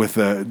irritated with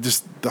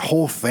just the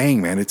whole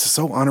thing, man. It's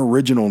so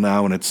unoriginal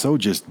now, and it's so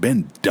just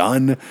been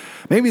done.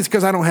 Maybe it's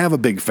because I don't have a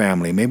big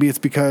family. Maybe it's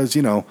because,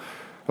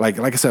 like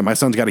I said, my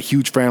son's got a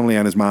huge family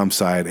on his mom's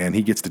side, and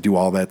he gets to do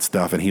all that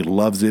stuff, and he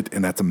loves it,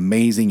 and that's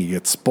amazing. He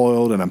gets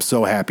spoiled, and I'm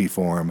so happy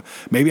for him.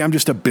 Maybe I'm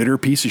just a bitter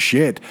piece of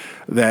shit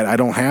that I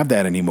don't have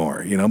that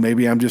anymore.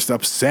 Maybe I'm just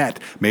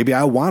upset. Maybe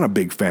I want a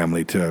big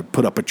family to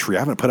put up a tree. I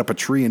haven't put up a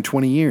tree in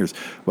 20 years,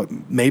 but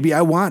maybe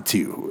I want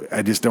to.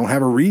 I just don't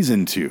have a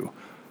reason to.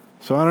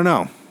 So I don't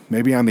know.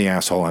 Maybe I'm the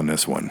asshole on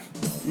this one.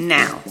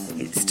 Now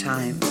it's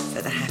time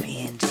for the happy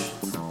ending.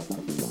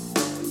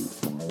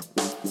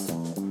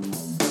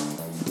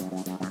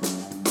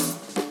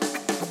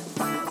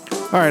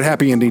 All right,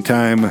 happy ending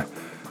time.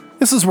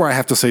 This is where I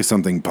have to say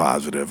something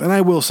positive, and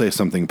I will say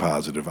something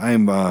positive. I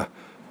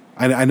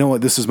know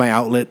this is my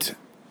outlet,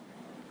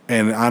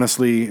 and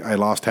honestly, I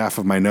lost half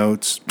of my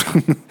notes.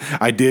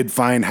 I did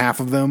find half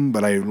of them,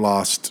 but I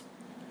lost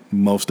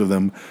most of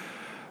them.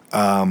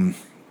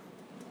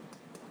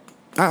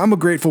 I'm a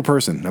grateful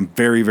person. I'm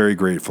very, very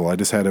grateful. I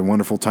just had a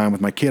wonderful time with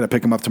my kid. I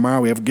pick him up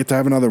tomorrow. Get to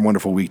have another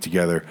wonderful week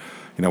together.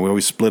 We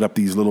always split up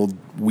these little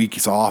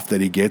weeks off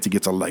that he gets. He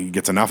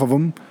gets enough of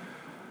them.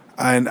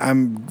 And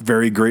I'm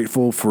very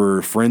grateful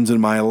for friends in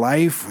my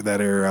life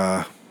that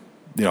are,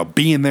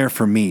 being there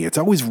for me. It's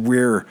always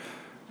rare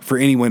for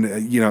anyone,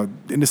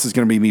 and this is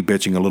going to be me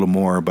bitching a little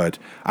more, but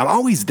I'm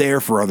always there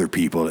for other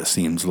people, it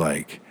seems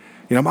like.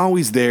 I'm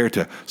always there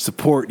to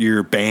support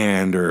your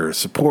band or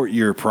support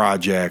your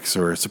projects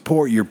or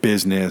support your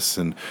business,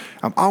 and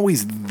I'm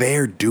always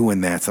there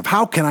doing that stuff.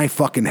 How can I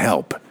fucking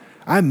help?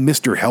 I'm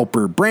Mr.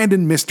 Helper,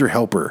 Brandon Mr.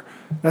 Helper.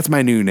 That's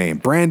my new name,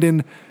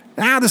 Brandon.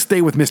 I'll just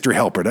stay with Mr.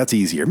 Helper. That's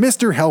easier.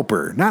 Mr.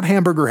 Helper, not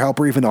Hamburger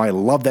Helper, even though I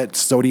love that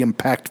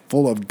sodium-packed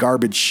full of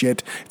garbage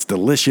shit. It's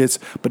delicious.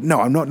 But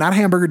no, I'm not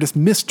hamburger, just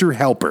Mr.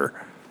 Helper.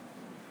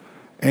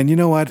 And you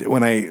know what?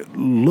 When I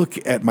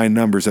look at my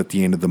numbers at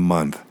the end of the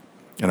month,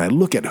 and I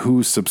look at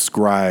who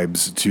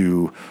subscribes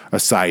to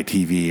Asai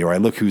TV, or I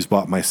look who's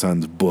bought my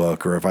son's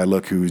book, or if I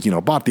look who's,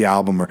 bought the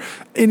album, or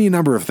any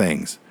number of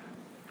things,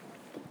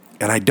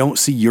 and I don't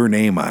see your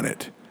name on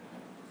it,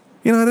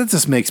 that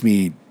just makes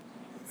me,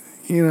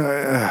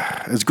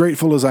 as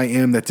grateful as I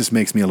am, that just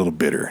makes me a little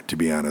bitter, to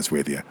be honest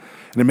with you.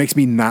 And it makes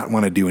me not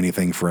want to do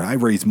anything I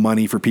raise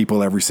money for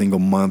people every single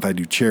month. I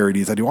do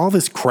charities. I do all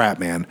this crap,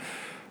 man.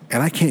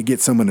 And I can't get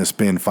someone to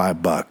spend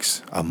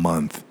 $5 a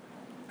month.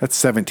 That's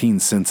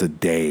 17 cents a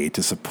day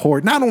to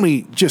support, not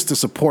only just to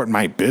support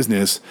my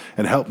business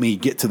and help me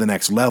get to the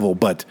next level,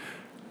 but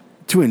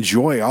to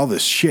enjoy all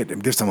this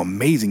shit. There's some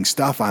amazing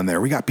stuff on there.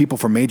 We got people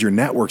from major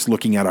networks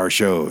looking at our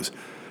shows.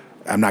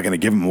 I'm not going to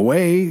give them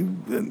away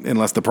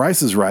unless the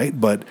price is right,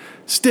 but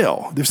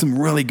still, there's some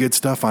really good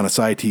stuff on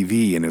Asai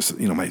TV,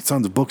 and my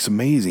son's book's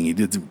amazing. He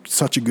did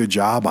such a good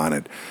job on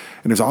it.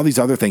 And there's all these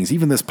other things,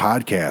 even this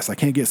podcast. I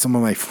can't get some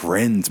of my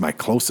friends, my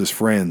closest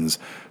friends,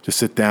 to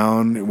sit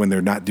down when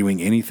they're not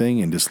doing anything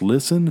and just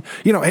listen.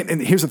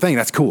 And here's the thing,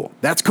 that's cool.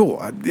 That's cool.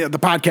 The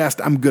podcast,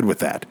 I'm good with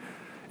that.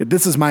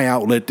 This is my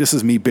outlet. This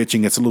is me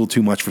bitching. It's a little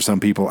too much for some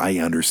people. I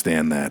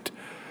understand that.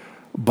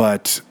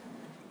 But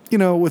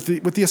with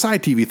the Asai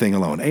TV thing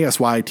alone,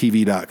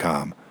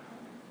 asytv.com.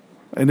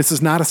 And this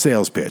is not a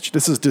sales pitch.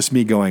 This is just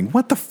me going,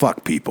 what the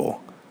fuck,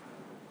 people?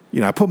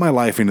 I put my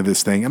life into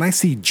this thing, and I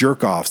see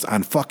jerk-offs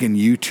on fucking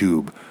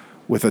YouTube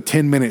with a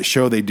 10-minute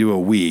show they do a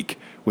week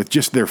with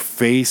just their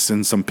face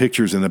and some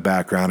pictures in the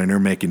background, and they're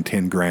making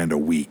 $10,000 a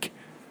week.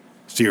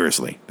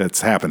 Seriously,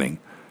 that's happening.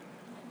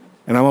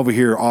 And I'm over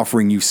here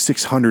offering you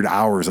 600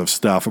 hours of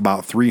stuff,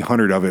 about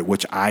 300 of it,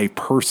 which I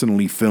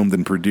personally filmed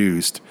and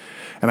produced.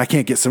 And I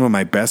can't get some of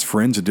my best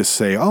friends to just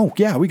say, oh,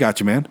 yeah, we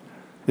got you, man.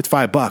 It's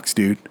 $5,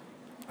 dude.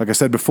 Like I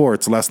said before,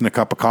 it's less than a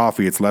cup of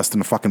coffee. It's less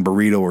than a fucking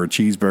burrito or a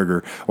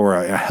cheeseburger or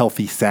a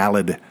healthy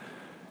salad.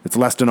 It's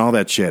less than all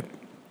that shit.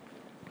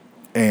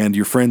 And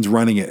your friend's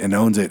running it and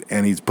owns it,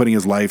 and he's putting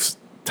his life's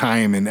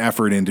time and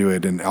effort into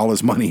it and all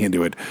his money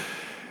into it.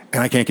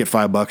 And I can't get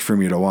 $5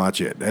 from you to watch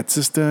it. That's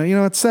just,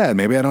 it's sad.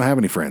 Maybe I don't have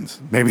any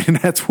friends. Maybe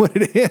that's what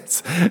it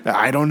is.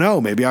 I don't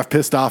know. Maybe I've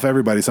pissed off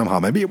everybody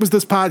somehow. Maybe it was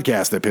this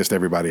podcast that pissed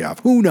everybody off.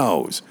 Who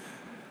knows?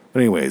 But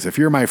anyways, if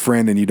you're my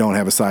friend and you don't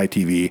have Asai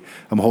TV,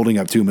 I'm holding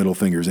up 2 middle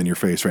fingers in your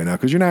face right now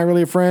because you're not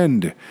really a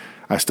friend.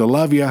 I still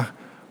love you,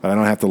 but I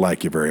don't have to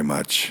like you very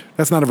much.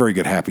 That's not a very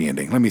good happy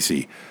ending. Let me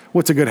see.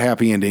 What's a good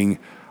happy ending?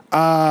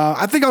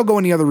 I think I'll go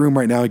in the other room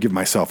right now and give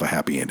myself a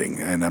happy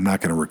ending, and I'm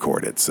not going to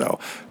record it. So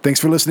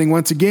thanks for listening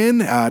once again.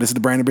 This is the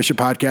Brandon Bishop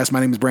Podcast. My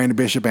name is Brandon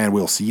Bishop, and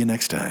we'll see you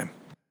next time.